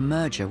up in a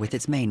merger with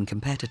its main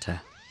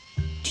competitor,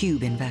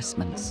 Tube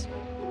Investments.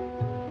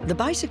 The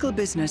bicycle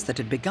business that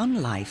had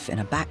begun life in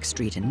a back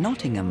street in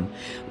Nottingham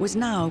was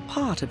now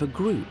part of a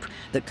group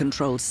that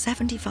controlled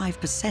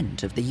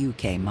 75% of the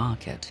UK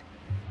market.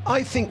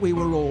 I think we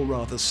were all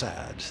rather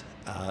sad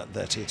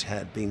that it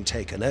had been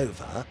taken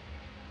over.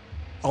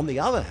 On the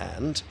other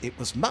hand, it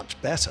was much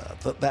better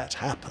that that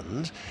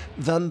happened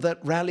than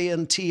that Raleigh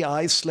and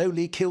TI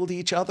slowly killed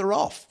each other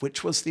off,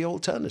 which was the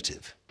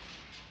alternative.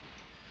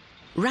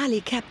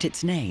 Raleigh kept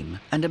its name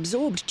and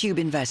absorbed Tube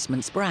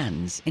Investments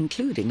brands,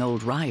 including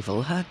old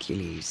rival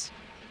Hercules.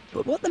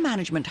 But what the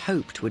management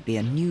hoped would be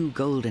a new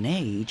golden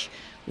age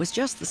was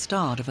just the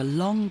start of a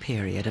long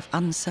period of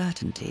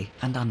uncertainty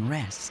and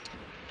unrest.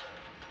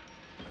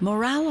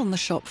 Morale on the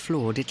shop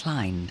floor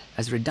declined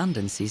as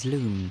redundancies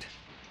loomed.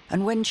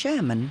 And when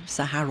chairman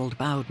Sir Harold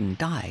Bowden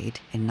died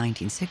in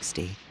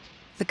 1960,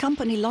 the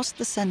company lost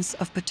the sense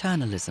of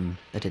paternalism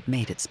that had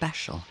made it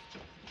special.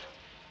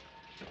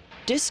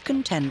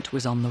 Discontent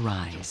was on the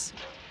rise,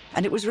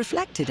 and it was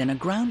reflected in a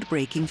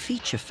groundbreaking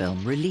feature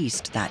film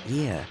released that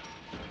year.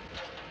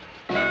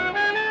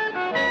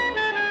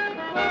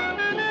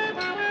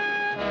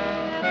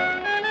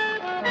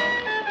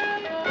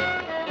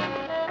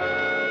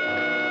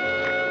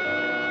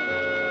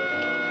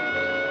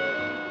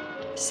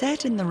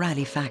 Set in the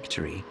Raleigh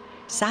factory,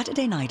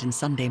 Saturday night and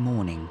Sunday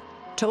morning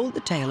told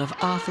the tale of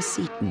Arthur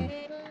Seton,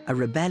 a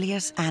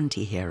rebellious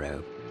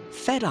anti-hero,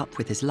 fed up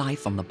with his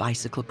life on the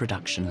bicycle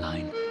production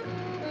line.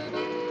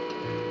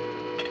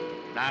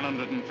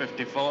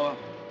 954.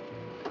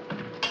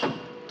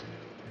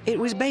 It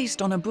was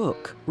based on a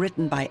book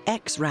written by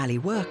ex-Raleigh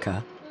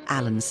worker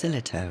Alan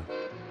Sillitoe.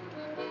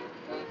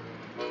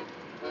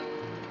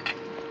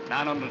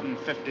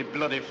 950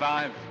 bloody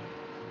 5.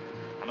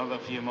 Another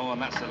few more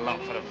and that's a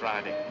lot for a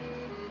Friday.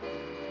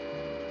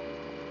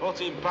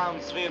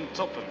 £14, 3 and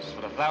twopence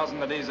for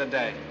 1,000 of these a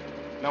day.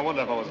 No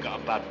wonder I've always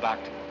got a bad back.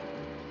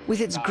 With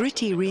its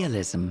gritty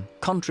realism,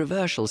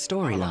 controversial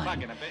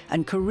storyline,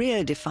 and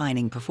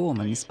career-defining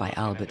performance by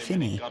Albert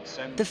Finney,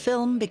 the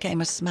film became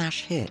a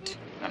smash hit.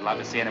 I'd like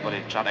to see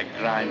anybody try to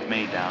grind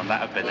me down,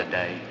 that'd be the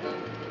day.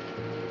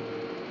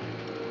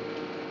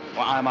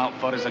 What I'm out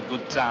for is a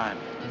good time.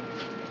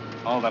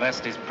 All the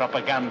rest is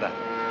propaganda.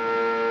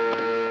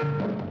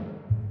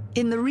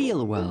 In the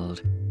real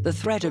world, the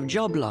threat of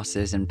job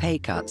losses and pay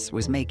cuts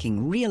was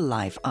making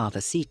real-life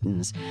Arthur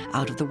Setons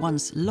out of the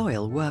once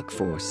loyal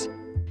workforce,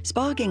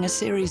 sparking a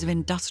series of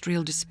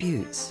industrial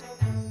disputes.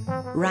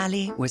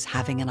 Raleigh was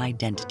having an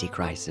identity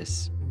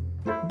crisis.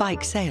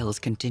 Bike sales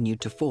continued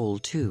to fall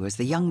too as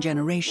the young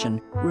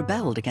generation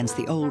rebelled against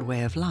the old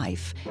way of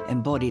life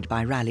embodied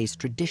by Raleigh's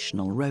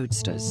traditional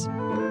roadsters.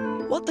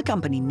 What the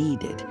company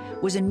needed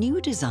was a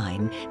new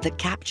design that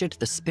captured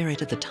the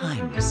spirit of the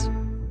times.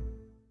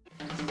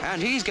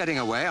 And he's getting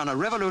away on a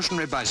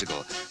revolutionary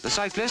bicycle. The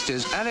cyclist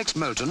is Alex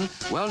Moulton,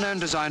 well-known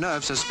designer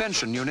of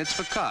suspension units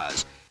for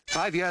cars.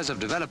 5 years of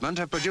development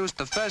have produced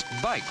the first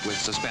bike with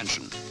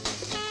suspension.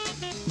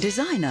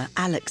 Designer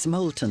Alex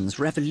Moulton's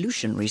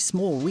revolutionary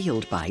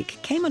small-wheeled bike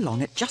came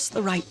along at just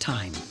the right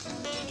time.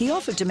 He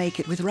offered to make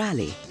it with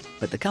Raleigh,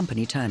 but the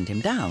company turned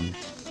him down,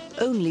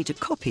 only to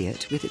copy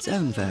it with its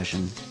own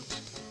version.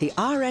 The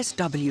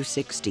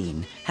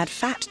RSW16 had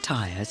fat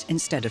tyres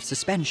instead of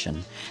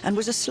suspension and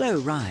was a slow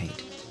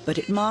ride, but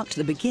it marked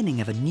the beginning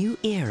of a new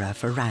era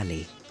for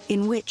Raleigh,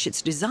 in which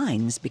its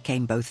designs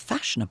became both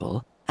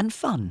fashionable and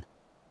fun.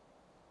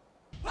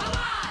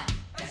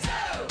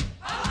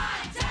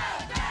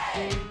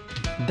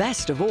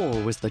 Best of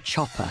all was the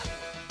Chopper.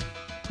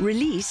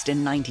 Released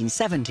in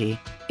 1970,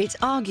 it's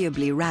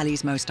arguably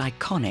Raleigh's most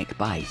iconic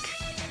bike.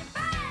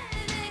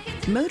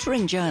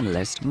 Motoring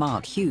journalist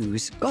Mark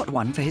Hughes got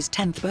one for his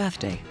 10th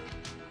birthday.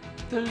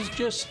 There's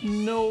just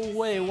no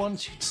way,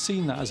 once you'd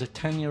seen that as a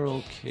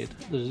 10-year-old kid,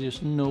 there's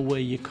just no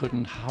way you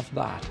couldn't have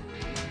that.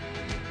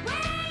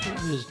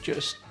 It was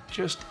just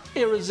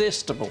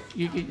irresistible.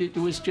 It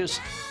was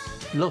just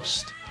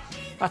lust.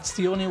 That's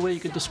the only way you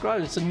could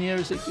describe it. It's the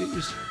nearest, it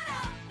was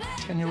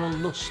 10-year-old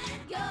lust.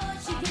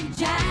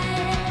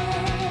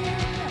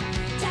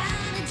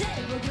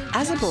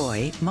 As a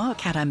boy,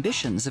 Mark had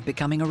ambitions of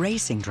becoming a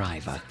racing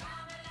driver.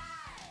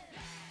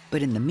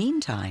 But in the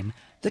meantime,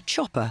 the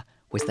Chopper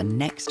was the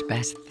next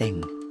best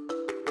thing.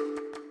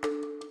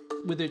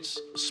 With its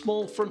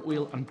small front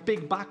wheel and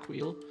big back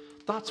wheel,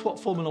 that's what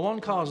Formula One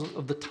cars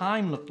of the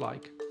time looked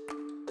like.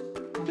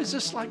 It was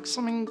just like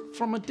something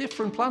from a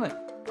different planet.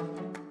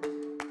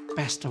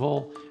 Best of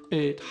all,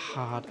 it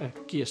had a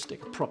gear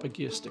stick, a proper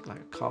gear stick like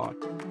a car.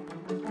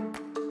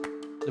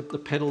 The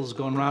pedals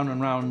going round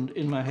and round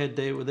in my head,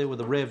 they were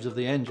the revs of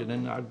the engine,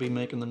 and I'd be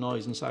making the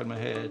noise inside my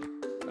head.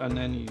 And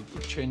then you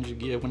change the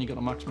gear when you got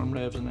a maximum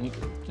revs, and then you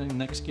go to the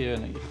next gear,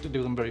 and you have to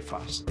do them very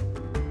fast.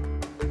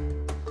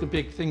 The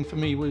big thing for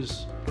me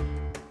was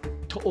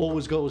to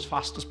always go as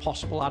fast as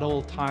possible at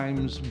all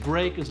times,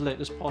 brake as late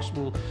as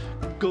possible,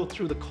 go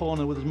through the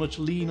corner with as much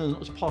lean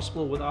as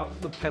possible without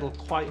the pedal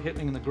quite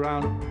hitting the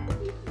ground.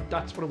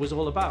 That's what it was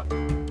all about.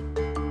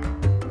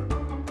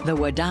 There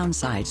were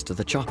downsides to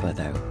the Chopper,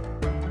 though.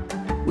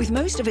 With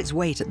most of its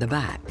weight at the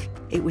back,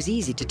 it was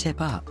easy to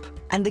tip up,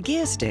 and the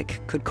gear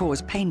stick could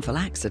cause painful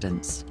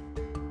accidents.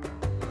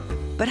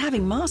 But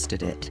having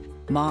mastered it,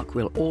 Mark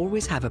will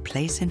always have a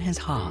place in his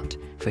heart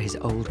for his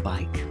old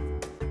bike.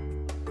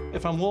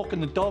 If I'm walking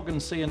the dog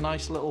and see a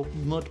nice little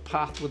mud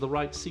path with the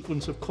right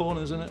sequence of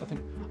corners in it, I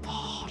think,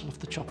 oh, I'd love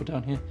the Chopper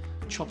down here.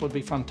 Chopper would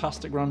be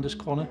fantastic round this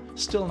corner.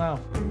 Still now.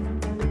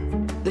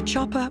 The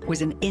Chopper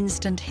was an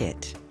instant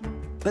hit,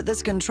 but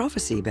there's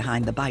controversy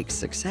behind the bike's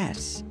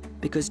success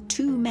because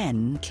two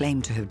men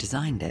claim to have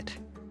designed it.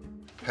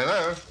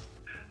 Hello?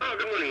 Oh,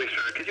 good morning,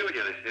 Mr. Could you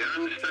again? I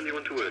understand you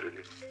want to word with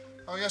me.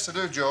 Oh, yes, I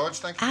do, George.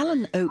 Thank you.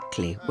 Alan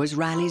Oakley was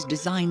Raleigh's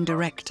design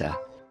director.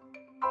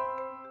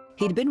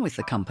 He'd been with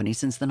the company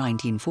since the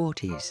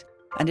 1940s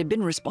and had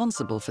been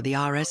responsible for the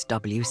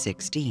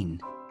RSW16.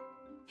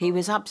 He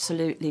was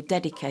absolutely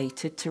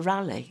dedicated to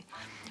Raleigh.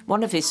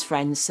 One of his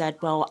friends said,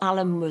 well,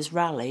 Alan was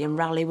Raleigh and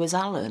Raleigh was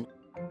Alan.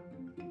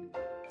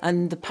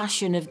 And the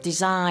passion of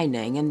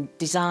designing and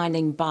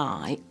designing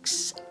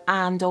bikes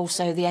and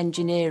also the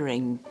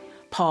engineering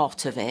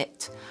part of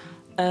it,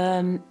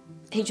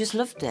 he just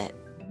loved it.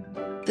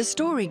 The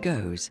story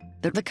goes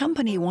that the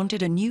company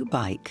wanted a new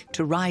bike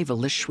to rival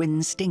the Schwinn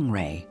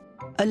Stingray,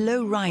 a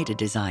low-rider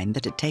design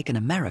that had taken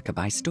America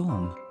by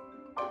storm.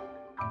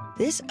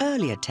 This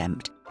early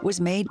attempt was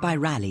made by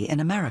Raleigh in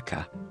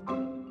America.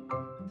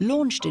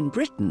 Launched in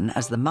Britain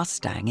as the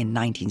Mustang in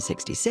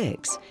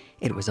 1966,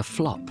 it was a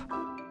flop.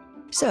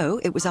 So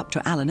it was up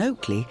to Alan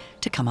Oakley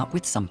to come up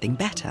with something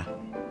better.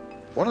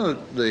 One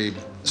of the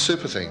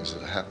super things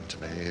that happened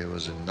to me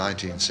was in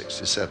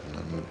 1967,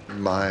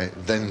 and my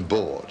then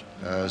board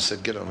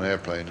said, get on an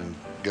airplane and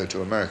go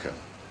to America.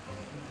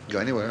 Go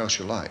anywhere else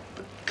you like,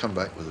 but come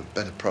back with a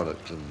better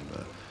product than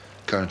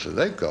currently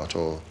they've got,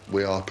 or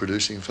we are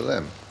producing for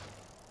them.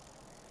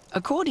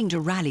 According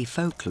to Raleigh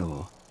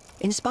folklore,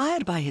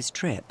 inspired by his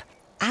trip,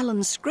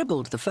 Alan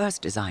scribbled the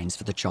first designs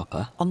for the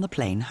Chopper on the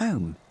plane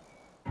home.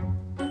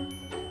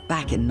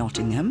 Back in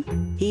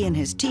Nottingham, he and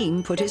his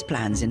team put his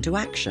plans into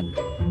action,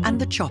 and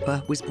the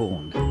Chopper was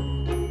born.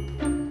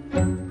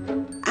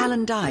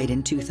 Alan died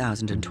in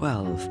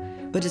 2012,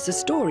 but it's a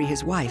story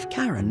his wife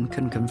Karen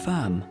can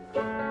confirm.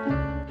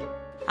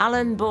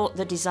 Alan bought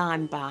the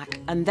design back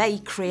and they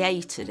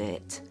created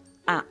it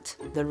at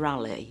the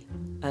Raleigh,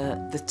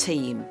 the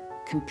team,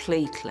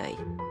 completely.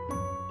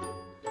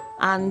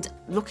 And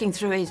looking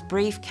through his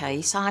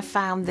briefcase, I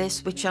found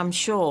this, which I'm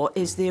sure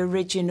is the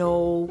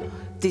original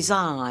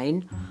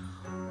design,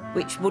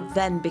 which would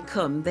then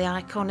become the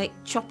iconic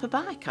Chopper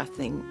bike, I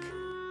think.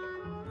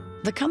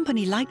 The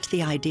company liked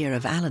the idea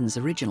of Alan's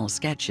original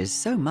sketches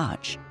so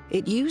much,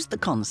 it used the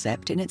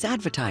concept in its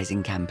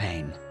advertising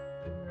campaign.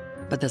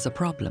 But there's a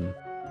problem,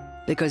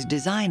 because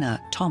designer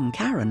Tom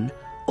Caron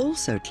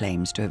also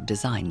claims to have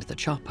designed the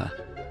Chopper.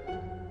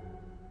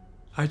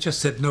 I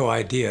just had no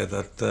idea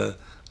that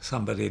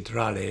somebody at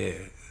Raleigh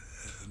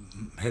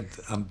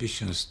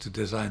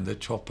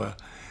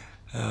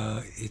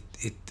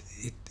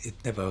it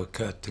never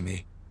occurred to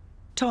me.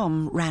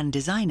 Tom ran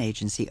design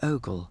agency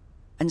Ogle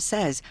and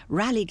says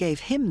Raleigh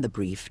gave him the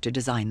brief to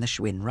design the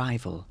Schwinn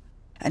rival.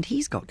 And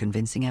he's got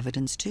convincing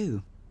evidence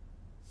too.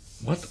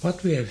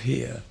 What we have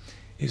here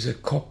is a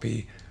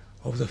copy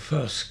of the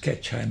first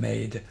sketch I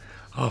made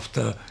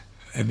after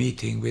a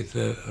meeting with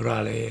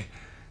Raleigh.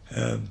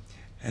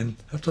 And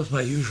that was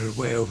my usual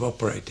way of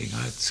operating.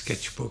 I had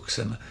sketchbooks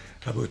and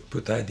I would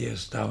put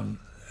ideas down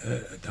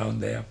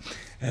there.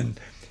 And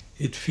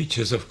it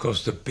features, of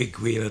course, the big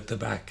wheel at the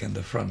back and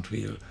the front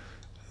wheel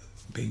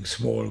being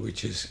small,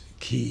 which is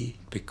key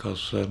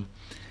because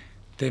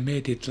they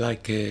made it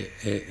like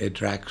a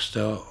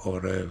dragster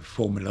or a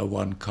Formula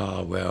One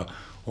car where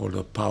all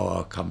the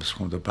power comes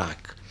from the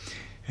back.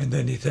 And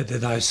then it had a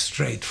nice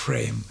straight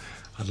frame,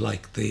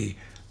 unlike the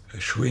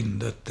Schwinn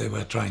that they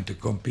were trying to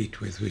compete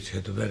with, which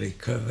had a very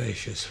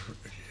curvaceous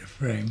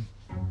frame.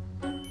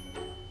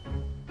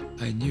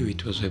 I knew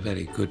it was a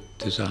very good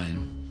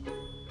design.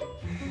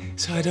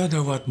 So I don't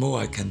know what more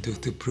I can do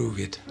to prove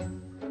it.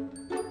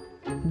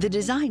 The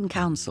Design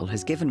Council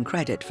has given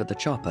credit for the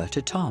chopper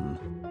to Tom.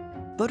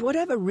 But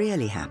whatever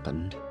really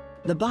happened,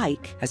 the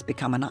bike has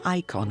become an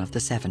icon of the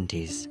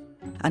 70s,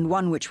 and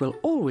one which will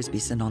always be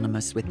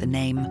synonymous with the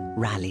name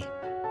Raleigh.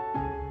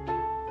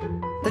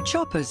 The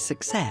chopper's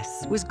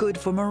success was good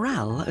for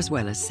morale as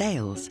well as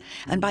sales,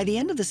 and by the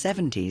end of the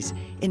 70s,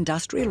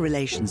 industrial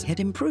relations had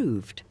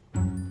improved.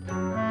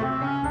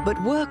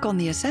 But work on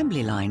the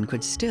assembly line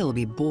could still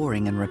be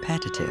boring and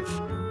repetitive.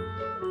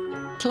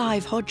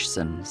 Clive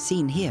Hodgson,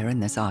 seen here in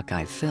this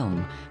archive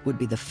film, would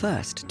be the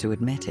first to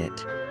admit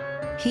it.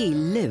 He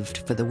lived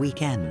for the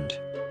weekend.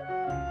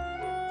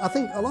 I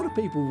think a lot of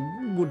people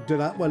would do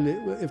that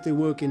if they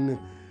work in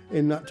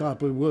that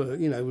type of work,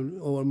 you know,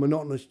 or a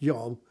monotonous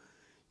job.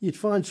 You'd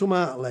find some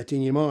outlet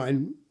in your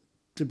mind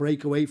to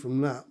break away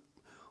from that.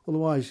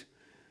 Otherwise,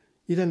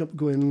 you'd end up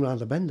going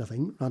round a bend, I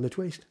think, round a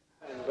twist.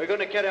 We're going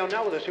to carry on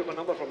now with a super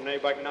number from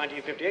back in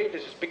 1958.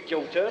 This is Big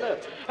Joe Turner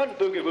and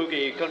Boogie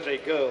Woogie Country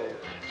Girl.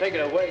 Take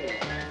it away.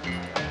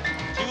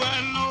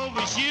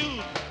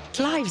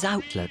 Clive's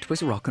outlet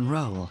was rock and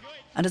roll,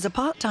 and as a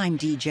part-time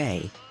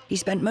DJ, he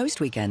spent most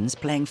weekends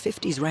playing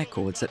 50s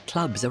records at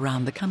clubs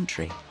around the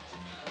country.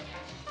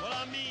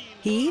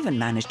 He even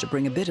managed to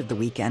bring a bit of the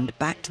weekend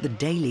back to the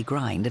daily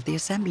grind of the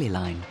assembly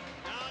line.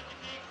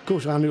 Of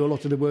course, I knew a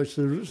lot of the words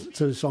to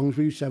the songs.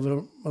 We used to have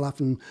a laugh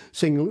and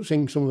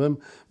sing some of them.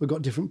 We've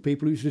got different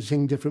people who used to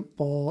sing different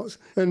parts.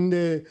 And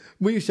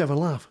we used to have a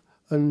laugh.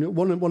 And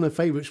one of the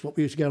favourites what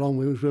we used to get on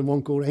with was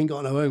one called Ain't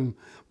Got No Home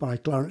by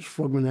Clarence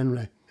Frogman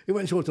Henry. It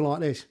went sort of like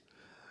this.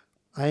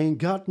 I ain't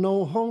got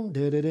no home,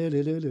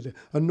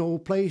 and no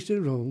place to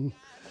roam.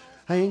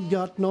 I ain't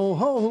got no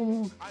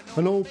home,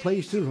 and no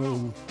place to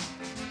roam.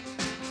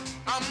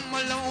 I'm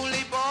a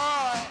lonely boy,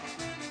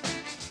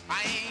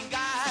 I ain't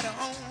got a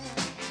home.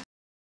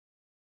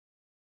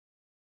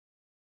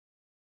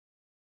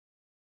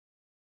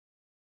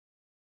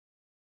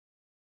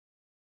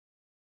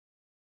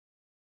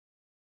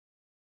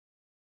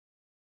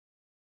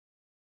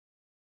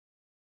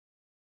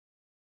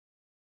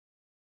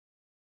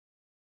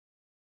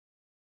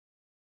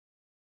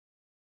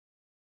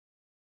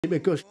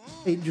 Because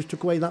it just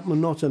took away that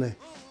monotony.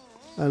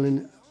 And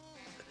then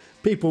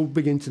people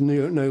begin to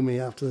know me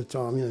after the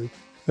time, you know.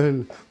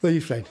 And they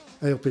said,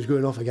 I hope he's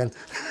going off again.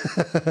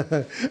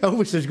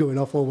 Elvis is going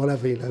off or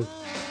whatever, you know.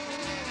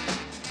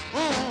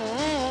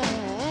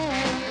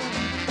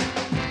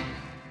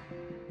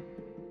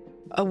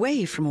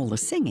 Away from all the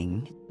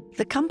singing,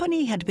 the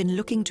company had been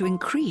looking to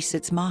increase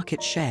its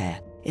market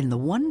share in the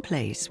one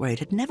place where it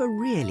had never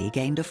really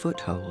gained a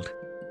foothold,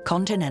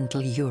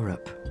 continental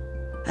Europe.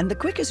 And the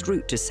quickest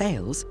route to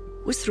sales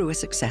was through a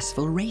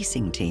successful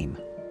racing team.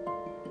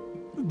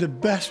 The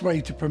best way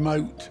to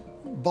promote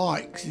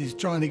bikes is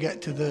trying to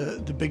get to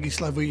the biggest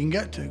level you can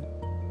get to.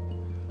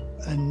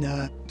 And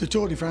the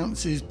Tour de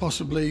France is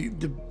possibly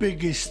the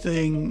biggest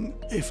thing,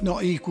 if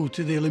not equal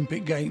to the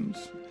Olympic Games.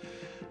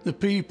 The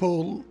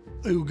people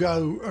who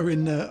go are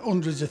in the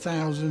hundreds of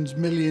thousands,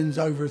 millions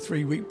over a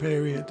 3-week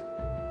period.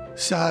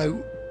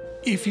 So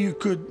if you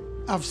could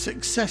have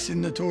success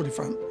in the Tour de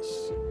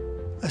France,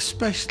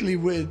 especially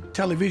with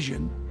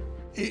television,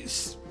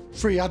 it's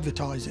free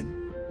advertising.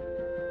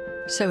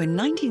 So in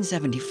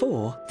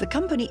 1974, the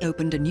company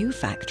opened a new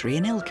factory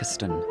in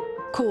Ilkeston,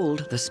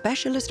 called the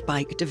Specialist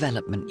Bike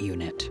Development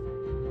Unit.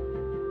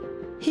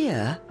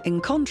 Here,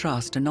 in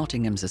contrast to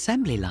Nottingham's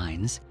assembly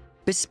lines,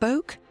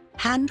 bespoke,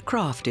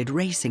 handcrafted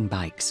racing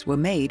bikes were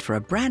made for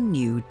a brand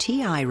new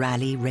TI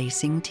Rally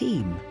racing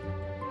team.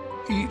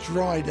 Each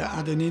rider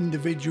had an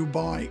individual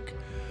bike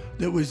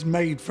that was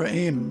made for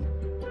him.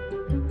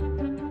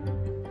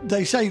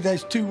 They say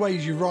there's 2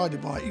 ways you ride a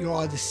bike. You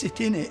either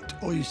sit in it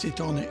or you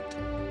sit on it.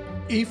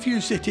 If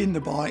you sit in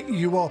the bike,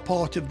 you are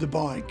part of the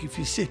bike. If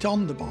you sit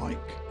on the bike,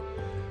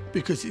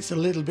 because it's a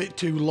little bit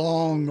too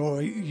long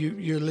or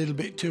you're a little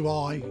bit too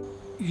high,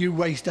 you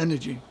waste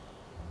energy.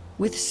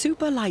 With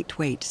super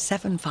lightweight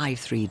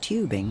 753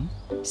 tubing,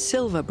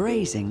 silver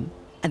brazing,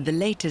 and the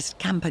latest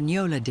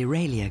Campagnola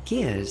derailleur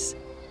gears,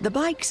 The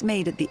bikes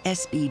made at the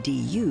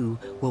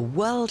SBDU were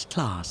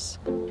world-class,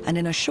 and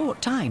in a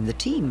short time the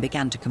team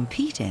began to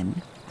compete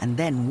in, and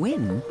then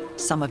win,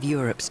 some of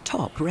Europe's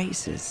top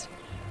races.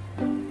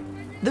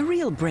 The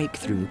real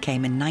breakthrough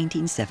came in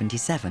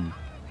 1977,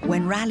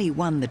 when Raleigh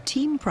won the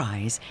team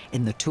prize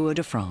in the Tour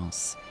de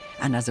France,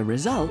 and as a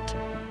result,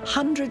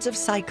 hundreds of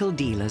cycle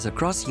dealers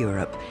across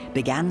Europe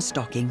began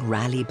stocking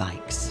Raleigh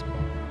bikes.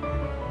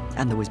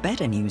 And there was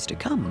better news to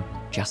come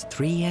just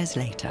 3 years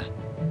later.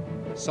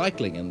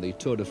 Cycling in the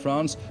Tour de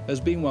France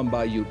has been won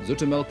by Joep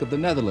Zoetemelk of the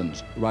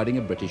Netherlands, riding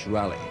a British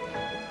rally.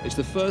 It's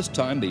the first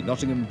time the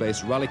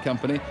Nottingham-based rally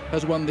company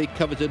has won the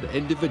coveted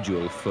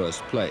individual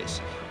first place.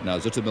 Now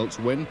Zoetemelk's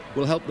win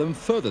will help them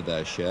further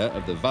their share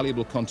of the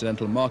valuable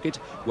continental market,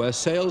 where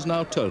sales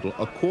now total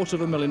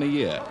 $250,000 a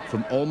year,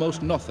 from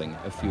almost nothing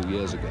a few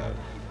years ago.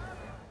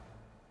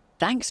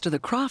 Thanks to the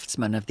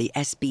craftsmen of the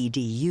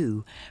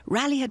SBDU,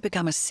 Raleigh had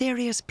become a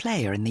serious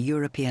player in the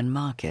European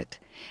market,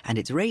 and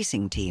its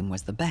racing team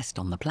was the best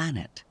on the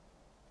planet.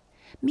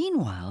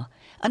 Meanwhile,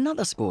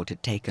 another sport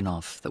had taken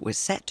off that was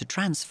set to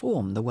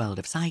transform the world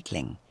of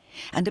cycling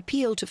and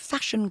appeal to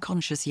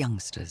fashion-conscious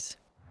youngsters.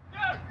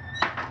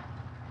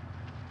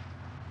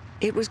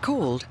 It was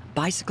called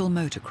bicycle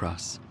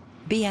motocross,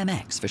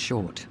 BMX for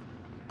short.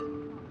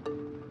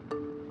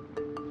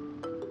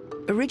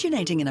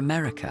 Originating in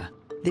America,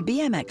 the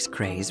BMX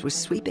craze was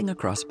sweeping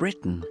across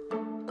Britain.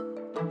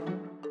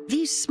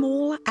 These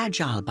small,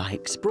 agile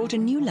bikes brought a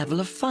new level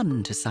of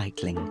fun to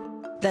cycling,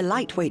 their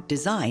lightweight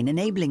design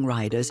enabling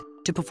riders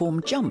to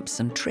perform jumps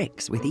and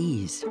tricks with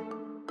ease.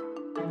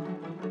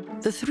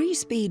 The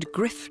 3-speed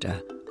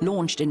Grifter,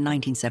 launched in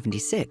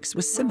 1976,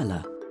 was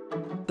similar,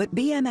 but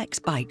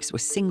BMX bikes were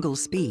single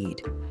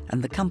speed,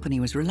 and the company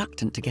was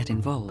reluctant to get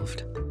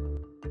involved.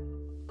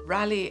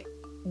 Raleigh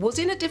was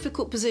in a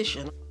difficult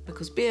position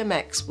because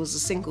BMX was a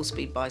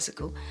single-speed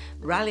bicycle.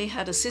 Raleigh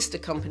had a sister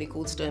company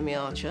called Sturmey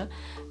Archer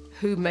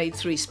who made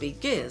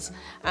 3-speed gears,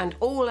 and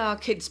all our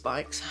kids'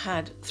 bikes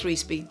had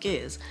 3-speed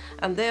gears,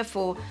 and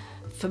therefore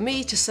for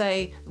me to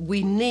say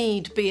we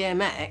need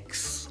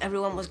BMX,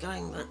 everyone was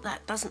going, but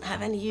that doesn't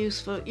have any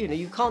use for,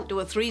 you can't do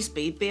a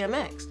 3-speed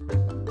BMX.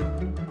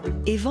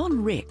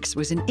 Yvonne Ricks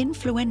was an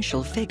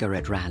influential figure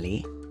at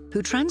Raleigh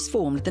who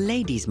transformed the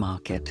ladies'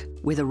 market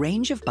with a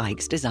range of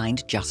bikes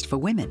designed just for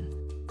women,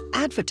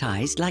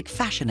 advertised like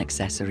fashion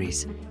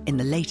accessories in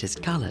the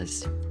latest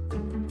colours.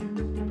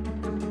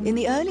 In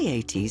the early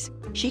 80s,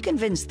 she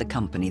convinced the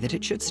company that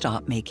it should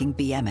start making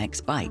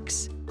BMX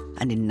bikes,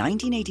 and in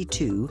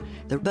 1982,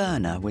 the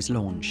Burner was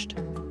launched.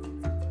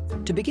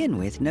 To begin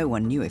with, no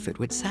one knew if it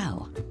would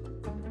sell.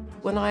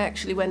 When I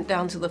actually went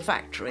down to the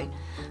factory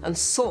and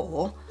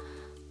saw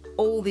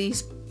all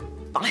these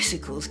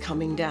bicycles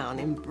coming down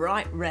in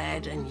bright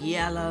red and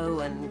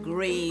yellow and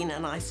green,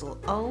 and I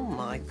thought, oh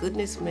my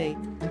goodness me.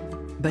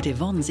 But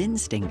Yvonne's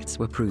instincts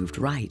were proved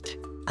right,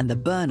 and the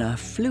Burner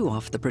flew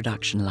off the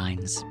production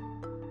lines.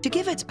 To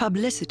give its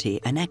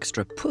publicity an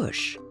extra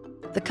push,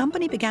 the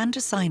company began to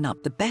sign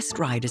up the best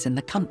riders in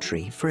the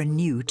country for a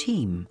new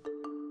team.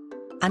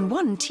 And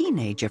one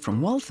teenager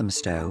from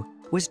Walthamstow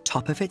was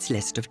top of its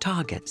list of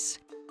targets.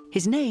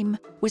 His name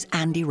was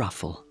Andy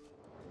Ruffle.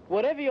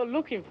 Whatever you're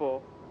looking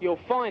for, you'll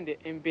find it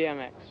in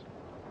BMX.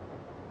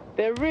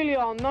 There really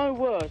are no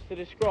words to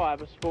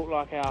describe a sport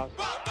like ours.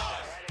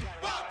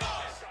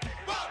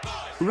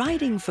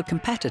 Riding for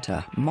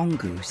competitor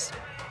Mongoose,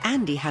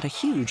 Andy had a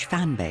huge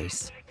fan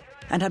base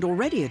and had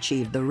already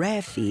achieved the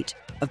rare feat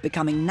of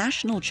becoming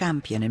national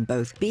champion in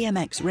both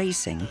BMX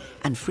racing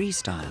and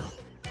freestyle.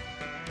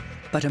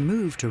 But a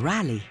move to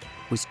Raleigh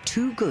was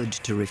too good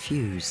to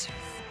refuse.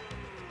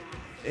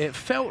 It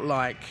felt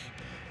like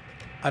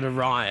I'd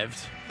arrived.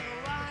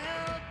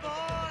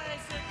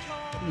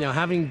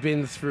 Having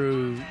been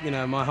through,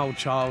 my whole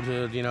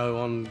childhood,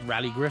 on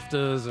rally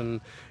grifters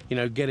and,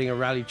 getting a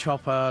rally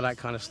chopper, that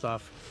kind of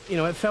stuff.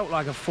 It felt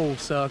like a full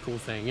circle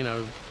thing,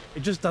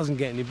 It just doesn't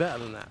get any better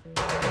than that.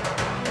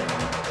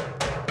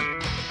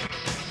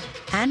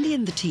 Andy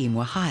and the team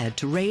were hired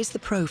to raise the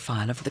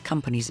profile of the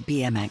company's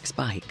BMX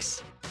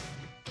bikes.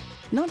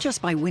 Not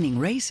just by winning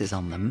races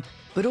on them,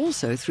 but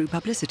also through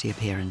publicity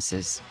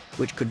appearances,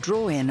 which could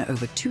draw in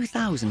over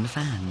 2,000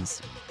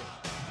 fans.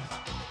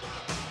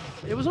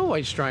 It was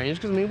always strange,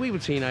 because, we were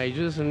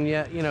teenagers, and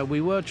yet, we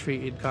were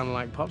treated kind of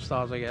like pop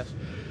stars, I guess.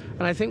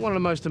 And I think one of the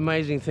most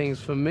amazing things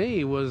for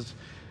me was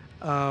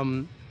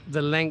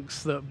the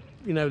lengths that,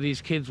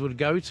 these kids would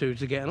go to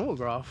get an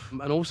autograph,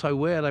 and also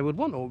where they would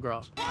want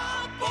autographs.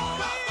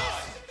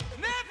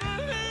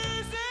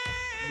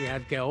 We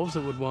had girls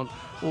that would want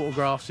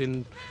autographs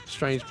in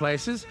strange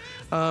places,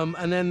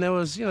 and then there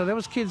was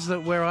kids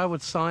where I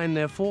would sign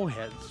their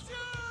foreheads.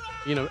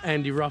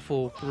 Andy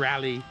Ruffle,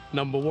 Raleigh,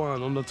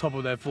 #1 on the top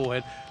of their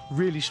forehead.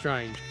 Really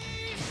strange.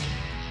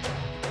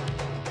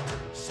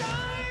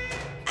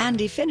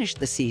 Andy finished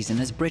the season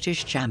as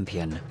British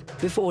champion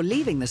before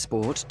leaving the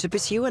sport to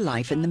pursue a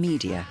life in the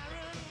media.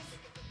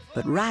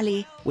 But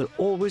Raleigh will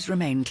always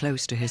remain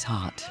close to his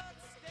heart.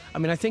 I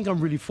mean, I think I'm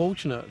really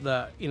fortunate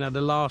that, you know,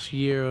 the last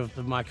year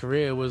of my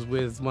career was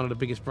with one of the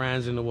biggest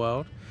brands in the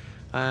world,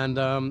 and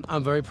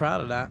I'm very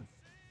proud of that.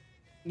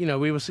 You know,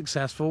 we were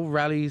successful,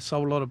 Raleigh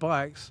sold a lot of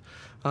bikes,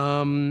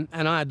 and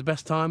I had the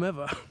best time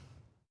ever.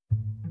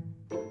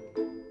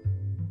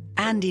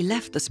 Andy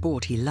left the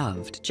sport he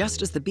loved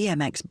just as the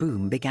BMX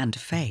boom began to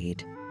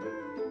fade.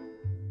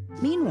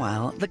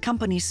 Meanwhile, the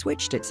company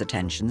switched its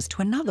attentions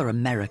to another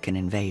American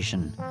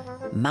invasion,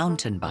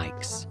 mountain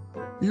bikes,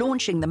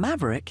 launching the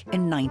Maverick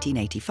in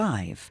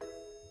 1985.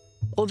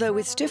 Although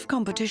with stiff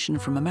competition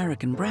from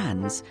American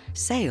brands,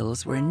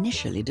 sales were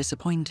initially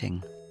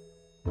disappointing.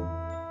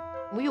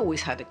 We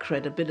always had a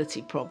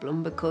credibility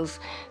problem because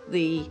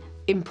the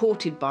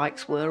imported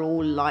bikes were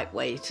all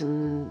lightweight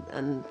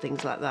and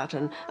things like that,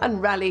 and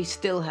Raleigh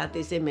still had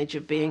this image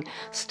of being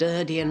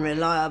sturdy and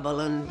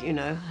reliable and, you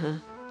know,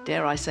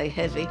 dare I say,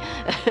 heavy.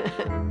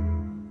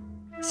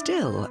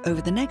 Still,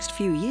 over the next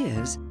few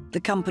years, the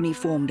company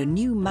formed a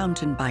new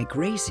mountain bike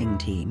racing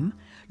team,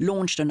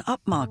 launched an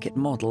upmarket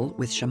model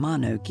with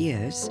Shimano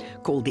gears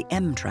called the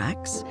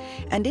M-Trax,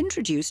 and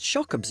introduced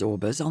shock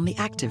absorbers on the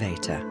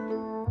Activator.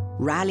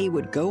 Raleigh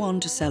would go on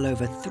to sell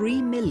over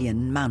 3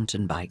 million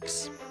mountain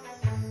bikes.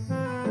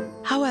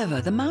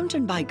 However, the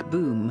mountain bike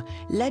boom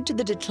led to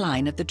the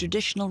decline of the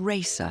traditional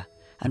racer,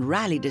 and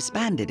Raleigh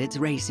disbanded its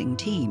racing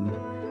team,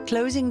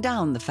 closing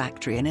down the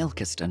factory in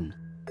Ilkeston.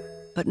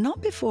 But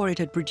not before it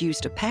had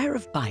produced a pair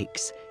of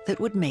bikes that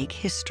would make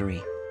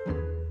history.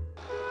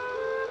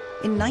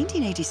 In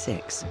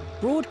 1986,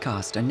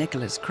 broadcaster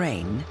Nicholas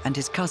Crane and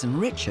his cousin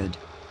Richard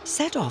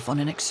set off on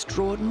an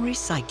extraordinary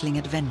cycling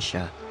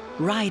adventure,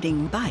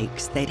 riding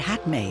bikes they'd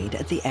had made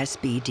at the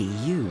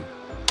SBDU.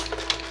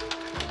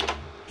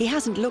 He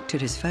hasn't looked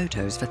at his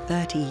photos for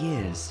 30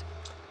 years.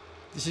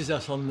 This is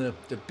us on the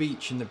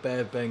beach in the Bay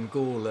of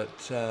Bengal at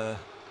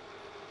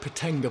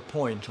Patenga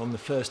Point on the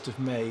 1st of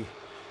May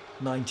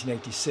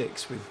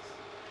 1986 with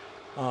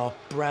our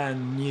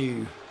brand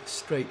new,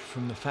 straight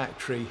from the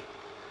factory,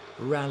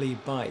 Raleigh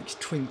bikes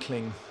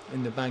twinkling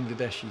in the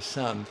Bangladeshi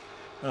sun.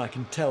 And I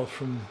can tell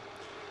from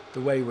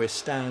the way we're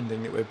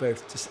standing that we're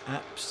both just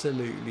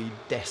absolutely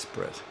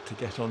desperate to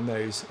get on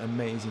those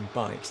amazing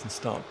bikes and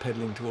start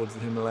pedaling towards the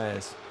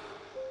Himalayas.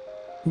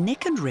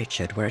 Nick and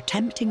Richard were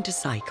attempting to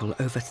cycle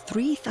over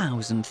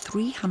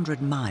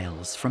 3,300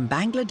 miles from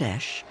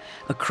Bangladesh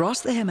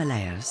across the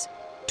Himalayas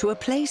to a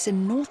place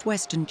in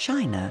northwestern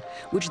China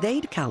which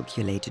they'd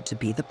calculated to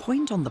be the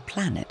point on the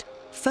planet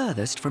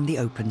furthest from the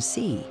open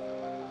sea,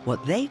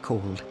 what they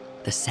called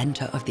the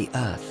center of the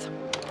Earth.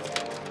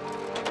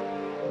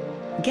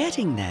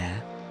 Getting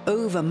there,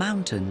 over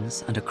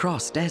mountains and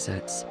across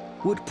deserts,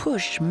 would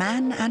push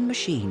man and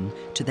machine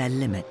to their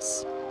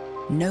limits.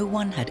 No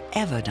one had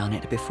ever done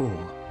it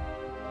before.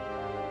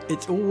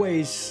 It's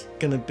always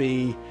going to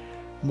be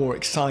more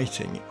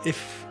exciting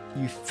if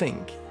you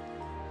think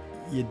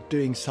you're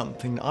doing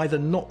something either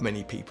not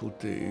many people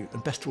do,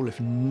 and best of all if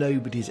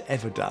nobody's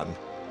ever done.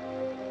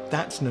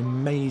 That's an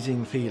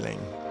amazing feeling.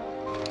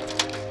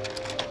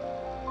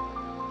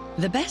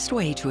 The best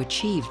way to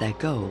achieve their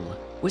goal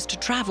was to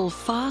travel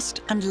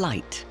fast and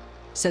light,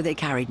 so they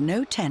carried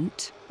no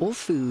tent or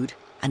food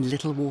and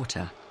little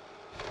water.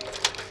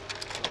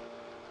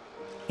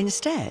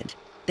 Instead,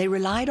 they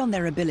relied on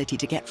their ability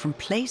to get from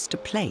place to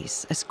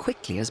place as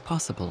quickly as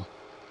possible,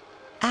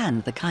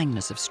 and the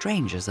kindness of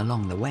strangers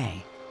along the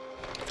way.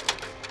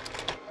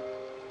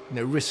 You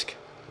know, risk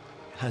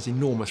has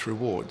enormous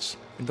rewards,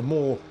 and the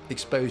more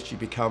exposed you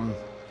become,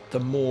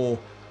 the more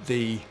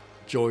the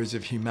joys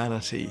of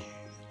humanity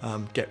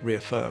get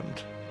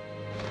reaffirmed.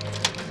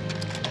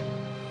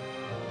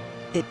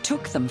 It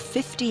took them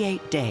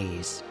 58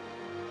 days,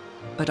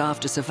 but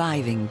after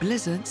surviving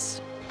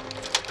blizzards,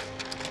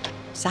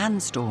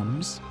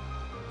 sandstorms,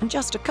 and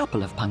just a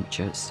couple of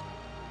punctures,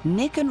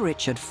 Nick and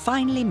Richard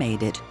finally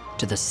made it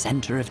to the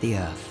center of the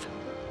Earth.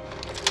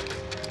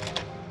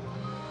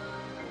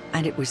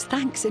 And it was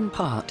thanks in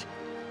part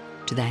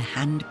to their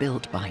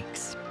hand-built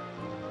bikes.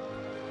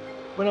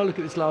 When I look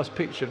at this last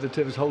picture of the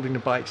two of us holding the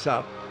bikes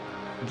up,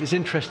 it's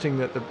interesting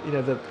that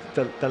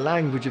the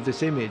language of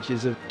this image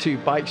is of two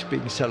bikes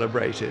being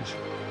celebrated.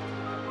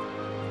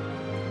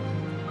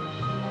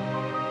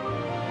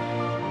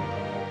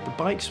 The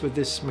bikes were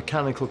this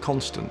mechanical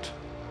constant.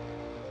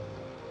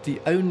 The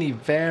only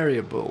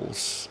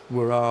variables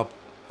were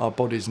our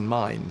bodies and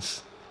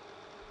minds.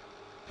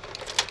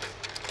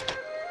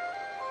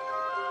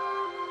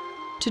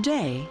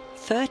 Today,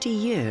 30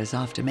 years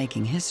after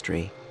making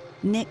history,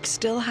 Nick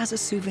still has a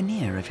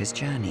souvenir of his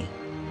journey.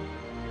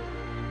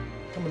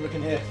 Come and look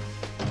in here.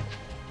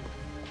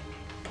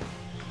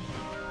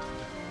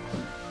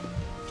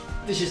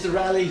 This is the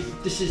Raleigh.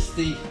 This is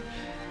the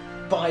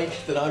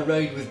bike that I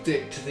rode with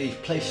Dick to the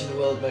place in the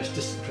world most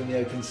distant from the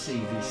open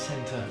sea, the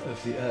centre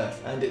of the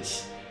Earth. And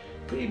it's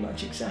pretty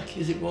much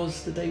exactly as it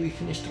was the day we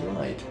finished the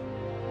ride.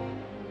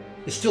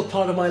 It's still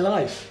part of my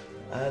life,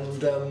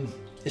 and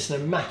it's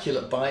an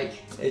immaculate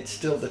bike. It's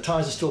still, the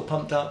tyres are still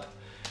pumped up,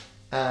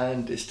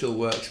 and it still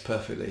works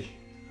perfectly.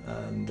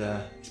 and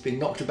it's been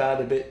knocked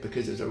about a bit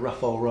because it was a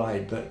rough old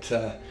ride, but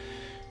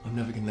I'm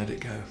never going to let it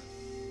go.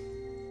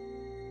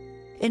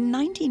 In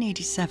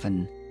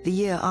 1987, the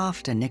year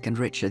after Nick and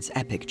Richard's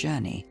epic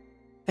journey,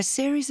 a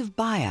series of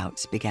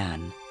buyouts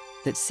began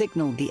that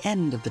signalled the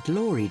end of the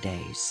glory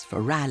days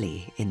for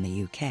Raleigh in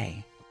the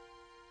UK.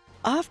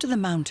 After the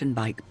mountain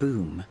bike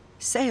boom,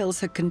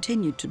 sales had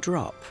continued to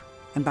drop,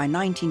 and by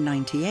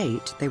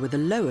 1998 they were the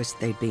lowest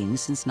they'd been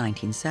since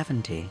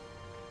 1970.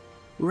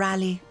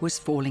 Raleigh was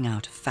falling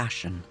out of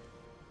fashion.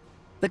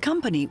 The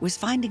company was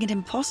finding it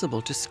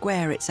impossible to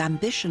square its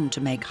ambition to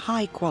make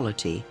high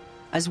quality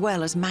as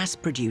well as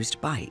mass-produced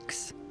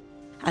bikes.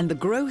 And the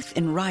growth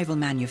in rival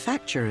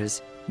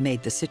manufacturers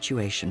made the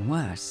situation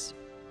worse.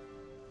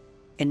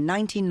 In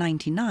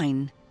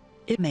 1999,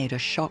 it made a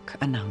shock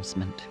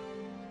announcement.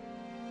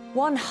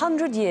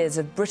 100 years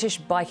of British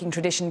biking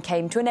tradition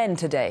came to an end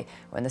today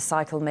when the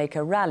cycle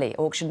maker Raleigh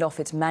auctioned off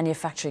its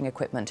manufacturing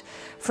equipment.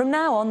 From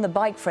now on, the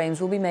bike frames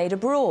will be made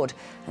abroad,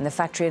 and the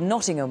factory in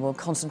Nottingham will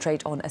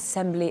concentrate on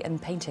assembly and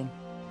painting.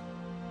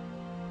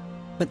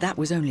 But that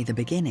was only the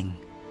beginning.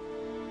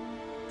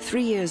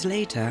 3 years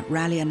later,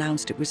 Raleigh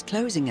announced it was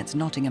closing its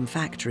Nottingham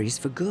factories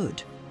for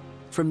good.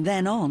 From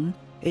then on,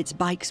 its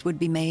bikes would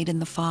be made in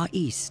the Far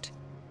East.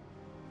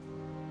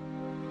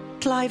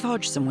 Clive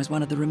Hodgson was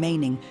one of the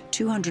remaining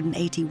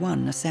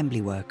 281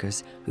 assembly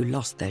workers who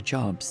lost their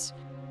jobs.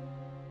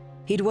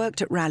 He'd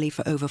worked at Raleigh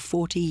for over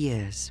 40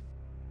 years.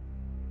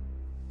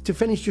 To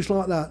finish just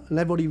like that and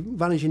everybody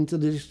vanish into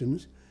the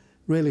distance,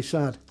 really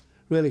sad,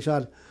 really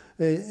sad.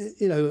 You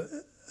know,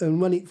 and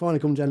when it finally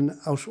comes in,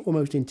 I was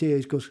almost in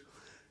tears because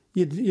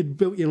you'd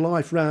built your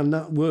life around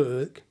that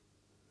work,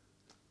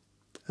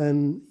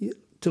 and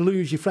to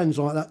lose your friends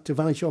like that, to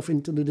vanish off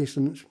into the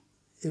distance,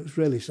 it was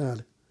really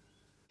sad.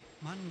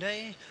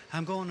 Monday,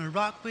 I'm gonna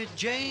rock with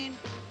Jane.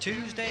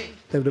 Tuesday,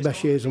 they were the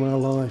best years of my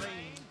life.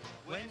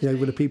 You know,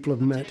 with the people I've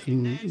met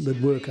and the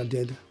work I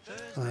did,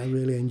 I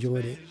really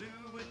enjoyed it.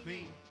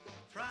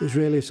 It was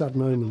really a sad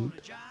moment.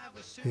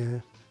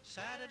 Yeah.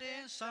 Saturday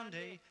and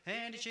Sunday,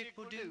 any chick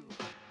will do.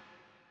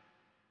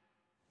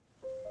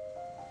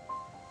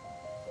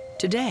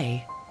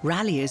 Today,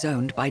 Raleigh is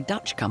owned by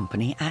Dutch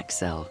company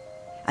Axel,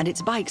 and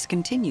its bikes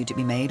continue to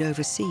be made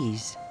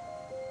overseas.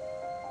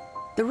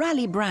 The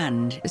Raleigh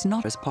brand is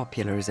not as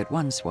popular as it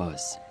once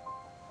was.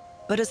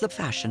 But as the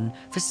fashion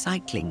for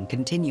cycling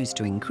continues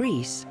to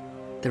increase,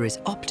 there is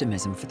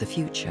optimism for the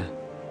future.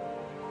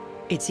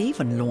 It's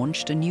even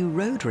launched a new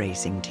road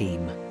racing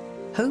team,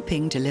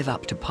 hoping to live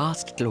up to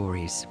past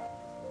glories.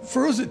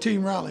 For us at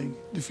Team Raleigh,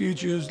 the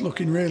future is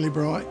looking really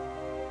bright.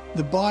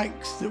 The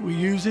bikes that we're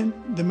using,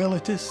 the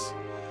Militus,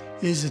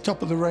 is the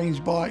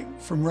top-of-the-range bike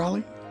from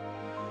Raleigh.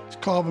 It's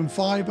carbon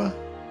fibre,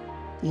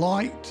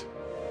 light,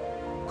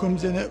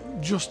 comes in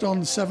at just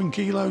on 7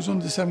 kilos,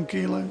 under 7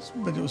 kilos,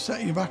 but it'll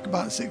set you back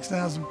about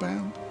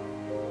 £6,000.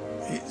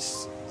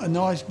 It's a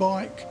nice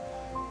bike,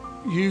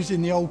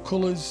 using the old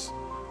colours,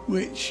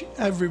 which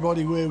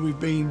everybody where we've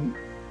been,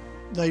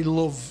 they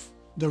love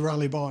the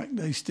Raleigh bike.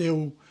 They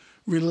still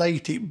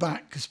relate it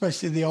back,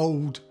 especially the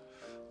old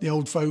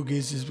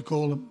fogies, as we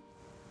call them.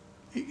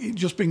 It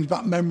just brings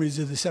back memories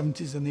of the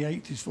 70s and the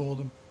 80s for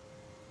them.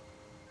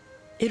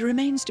 It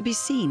remains to be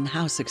seen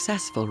how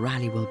successful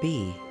Raleigh will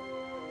be,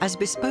 as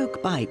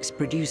bespoke bikes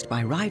produced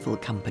by rival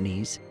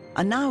companies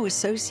are now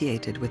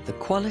associated with the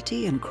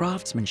quality and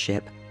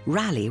craftsmanship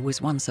Raleigh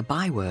was once a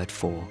byword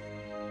for.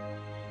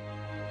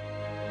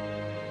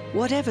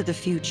 Whatever the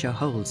future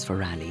holds for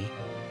Raleigh,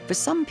 for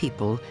some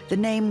people, the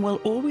name will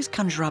always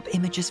conjure up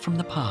images from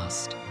the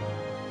past.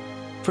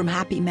 From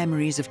happy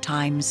memories of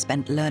times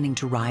spent learning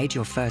to ride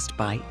your first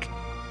bike,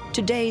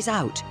 to days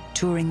out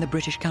touring the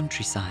British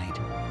countryside.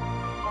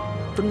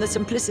 From the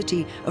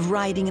simplicity of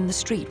riding in the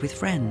street with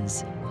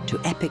friends, to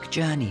epic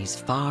journeys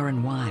far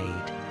and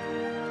wide.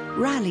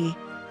 Raleigh,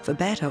 for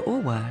better or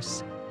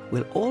worse,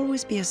 will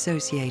always be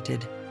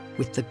associated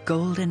with the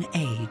golden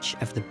age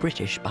of the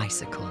British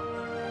bicycle.